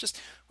every day, it's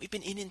just we've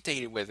been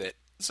inundated with it.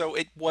 So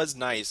it was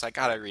nice. I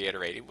gotta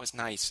reiterate, it was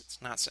nice.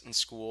 It's not set in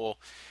school.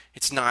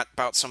 It's not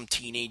about some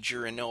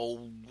teenager and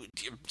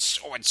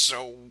so and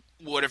so.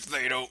 What if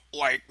they don't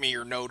like me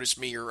or notice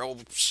me or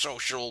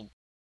social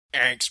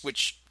angst,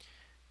 which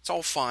it's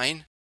all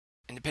fine.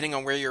 And depending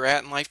on where you're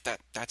at in life,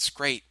 that's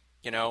great.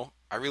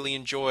 I really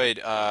enjoyed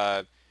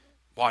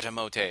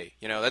Watamote.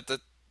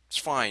 That's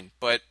fine,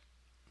 but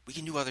we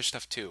can do other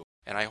stuff too.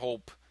 And I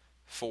hope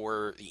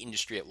for the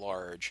industry at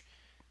large,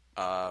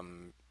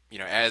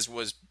 as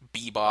was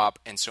Bebop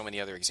and so many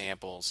other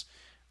examples,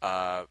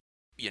 I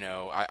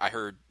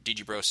heard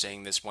Digibro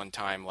saying this one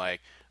time,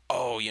 like,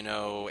 oh,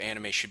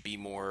 anime should be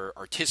more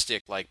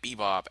artistic like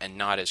Bebop and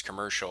not as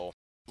commercial.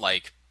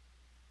 Like,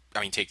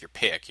 I mean, take your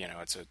pick.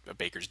 It's a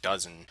baker's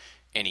dozen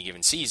any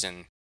given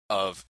season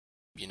of,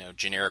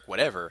 generic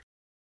whatever.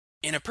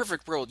 In a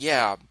perfect world,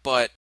 yeah,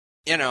 but,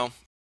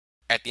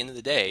 at the end of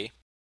the day,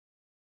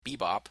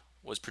 Bebop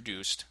was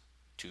produced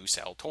to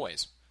sell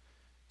toys.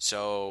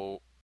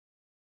 So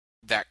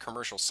that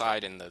commercial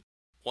side and the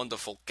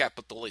wonderful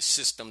capitalist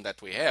system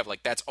that we have,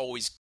 like that's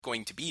always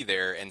going to be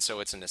there, and so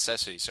it's a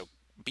necessity. So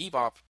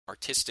Bebop,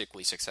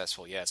 artistically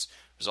successful, yes,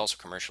 was also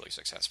commercially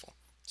successful.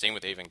 Same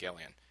with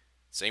Evangelion.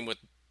 Same with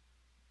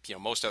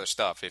most other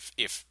stuff.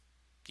 If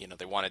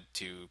they wanted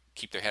to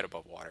keep their head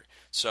above water.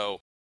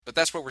 So, but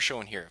that's what we're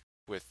showing here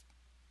with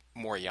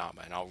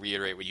Moriyama, and I'll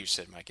reiterate what you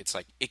said, Mike. It's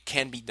like it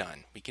can be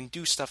done. We can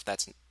do stuff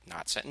that's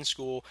not set in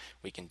school.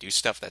 We can do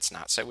stuff that's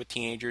not set with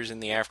teenagers in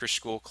the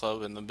after-school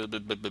club, and the blah, blah,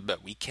 blah, blah, blah.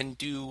 We can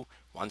do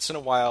once in a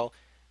while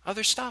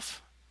other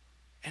stuff,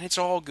 and it's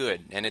all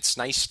good. And it's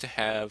nice to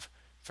have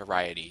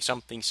variety,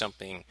 something,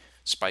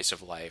 spice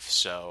of life.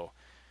 So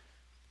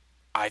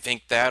I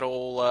think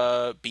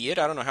that'll be it.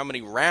 I don't know how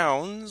many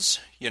rounds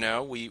we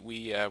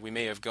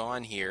may have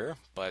gone here,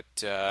 but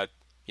it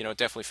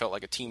definitely felt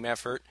like a team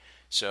effort.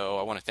 So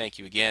I want to thank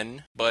you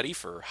again, buddy,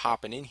 for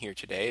hopping in here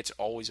today. It's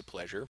always a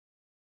pleasure.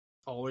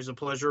 Always a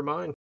pleasure of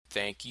mine.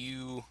 Thank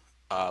you,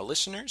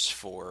 listeners,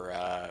 for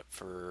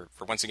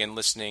once again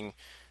listening.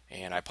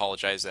 And I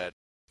apologize that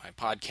my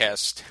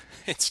podcast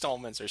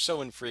installments are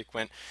so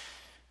infrequent.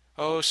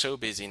 Oh, so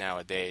busy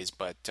nowadays.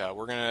 But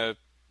we're gonna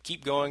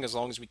keep going as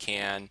long as we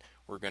can.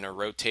 We're gonna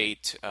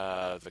rotate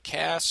the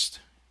cast,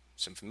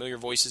 some familiar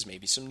voices,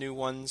 maybe some new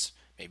ones.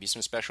 Maybe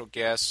some special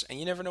guests, and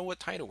you never know what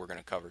title we're going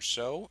to cover.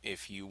 So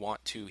if you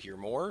want to hear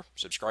more,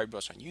 subscribe to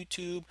us on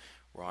YouTube.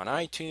 We're on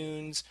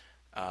iTunes.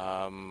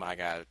 I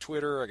got a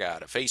Twitter. I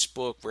got a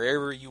Facebook.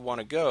 Wherever you want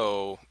to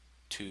go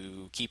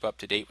to keep up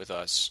to date with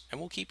us,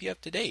 and we'll keep you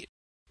up to date.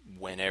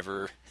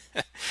 whenever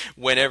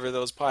whenever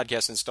those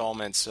podcast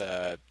installments,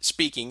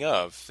 speaking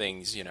of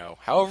things,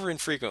 however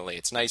infrequently,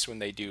 it's nice when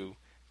they do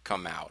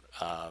come out.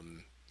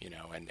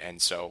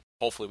 And so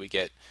hopefully we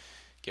get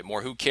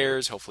more Who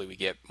Cares. Hopefully we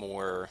get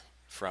more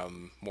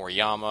from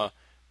Moriyama.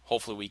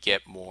 Hopefully we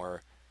get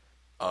more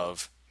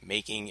of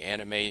making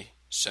anime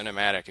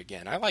cinematic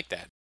again. I like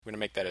that. We're gonna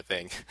make that a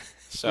thing. We'll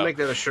So make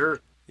that a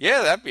shirt.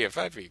 yeah, that'd be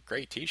a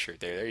great T-shirt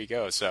there. There you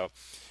go. So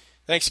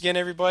thanks again,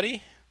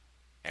 everybody,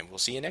 and we'll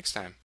see you next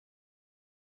time.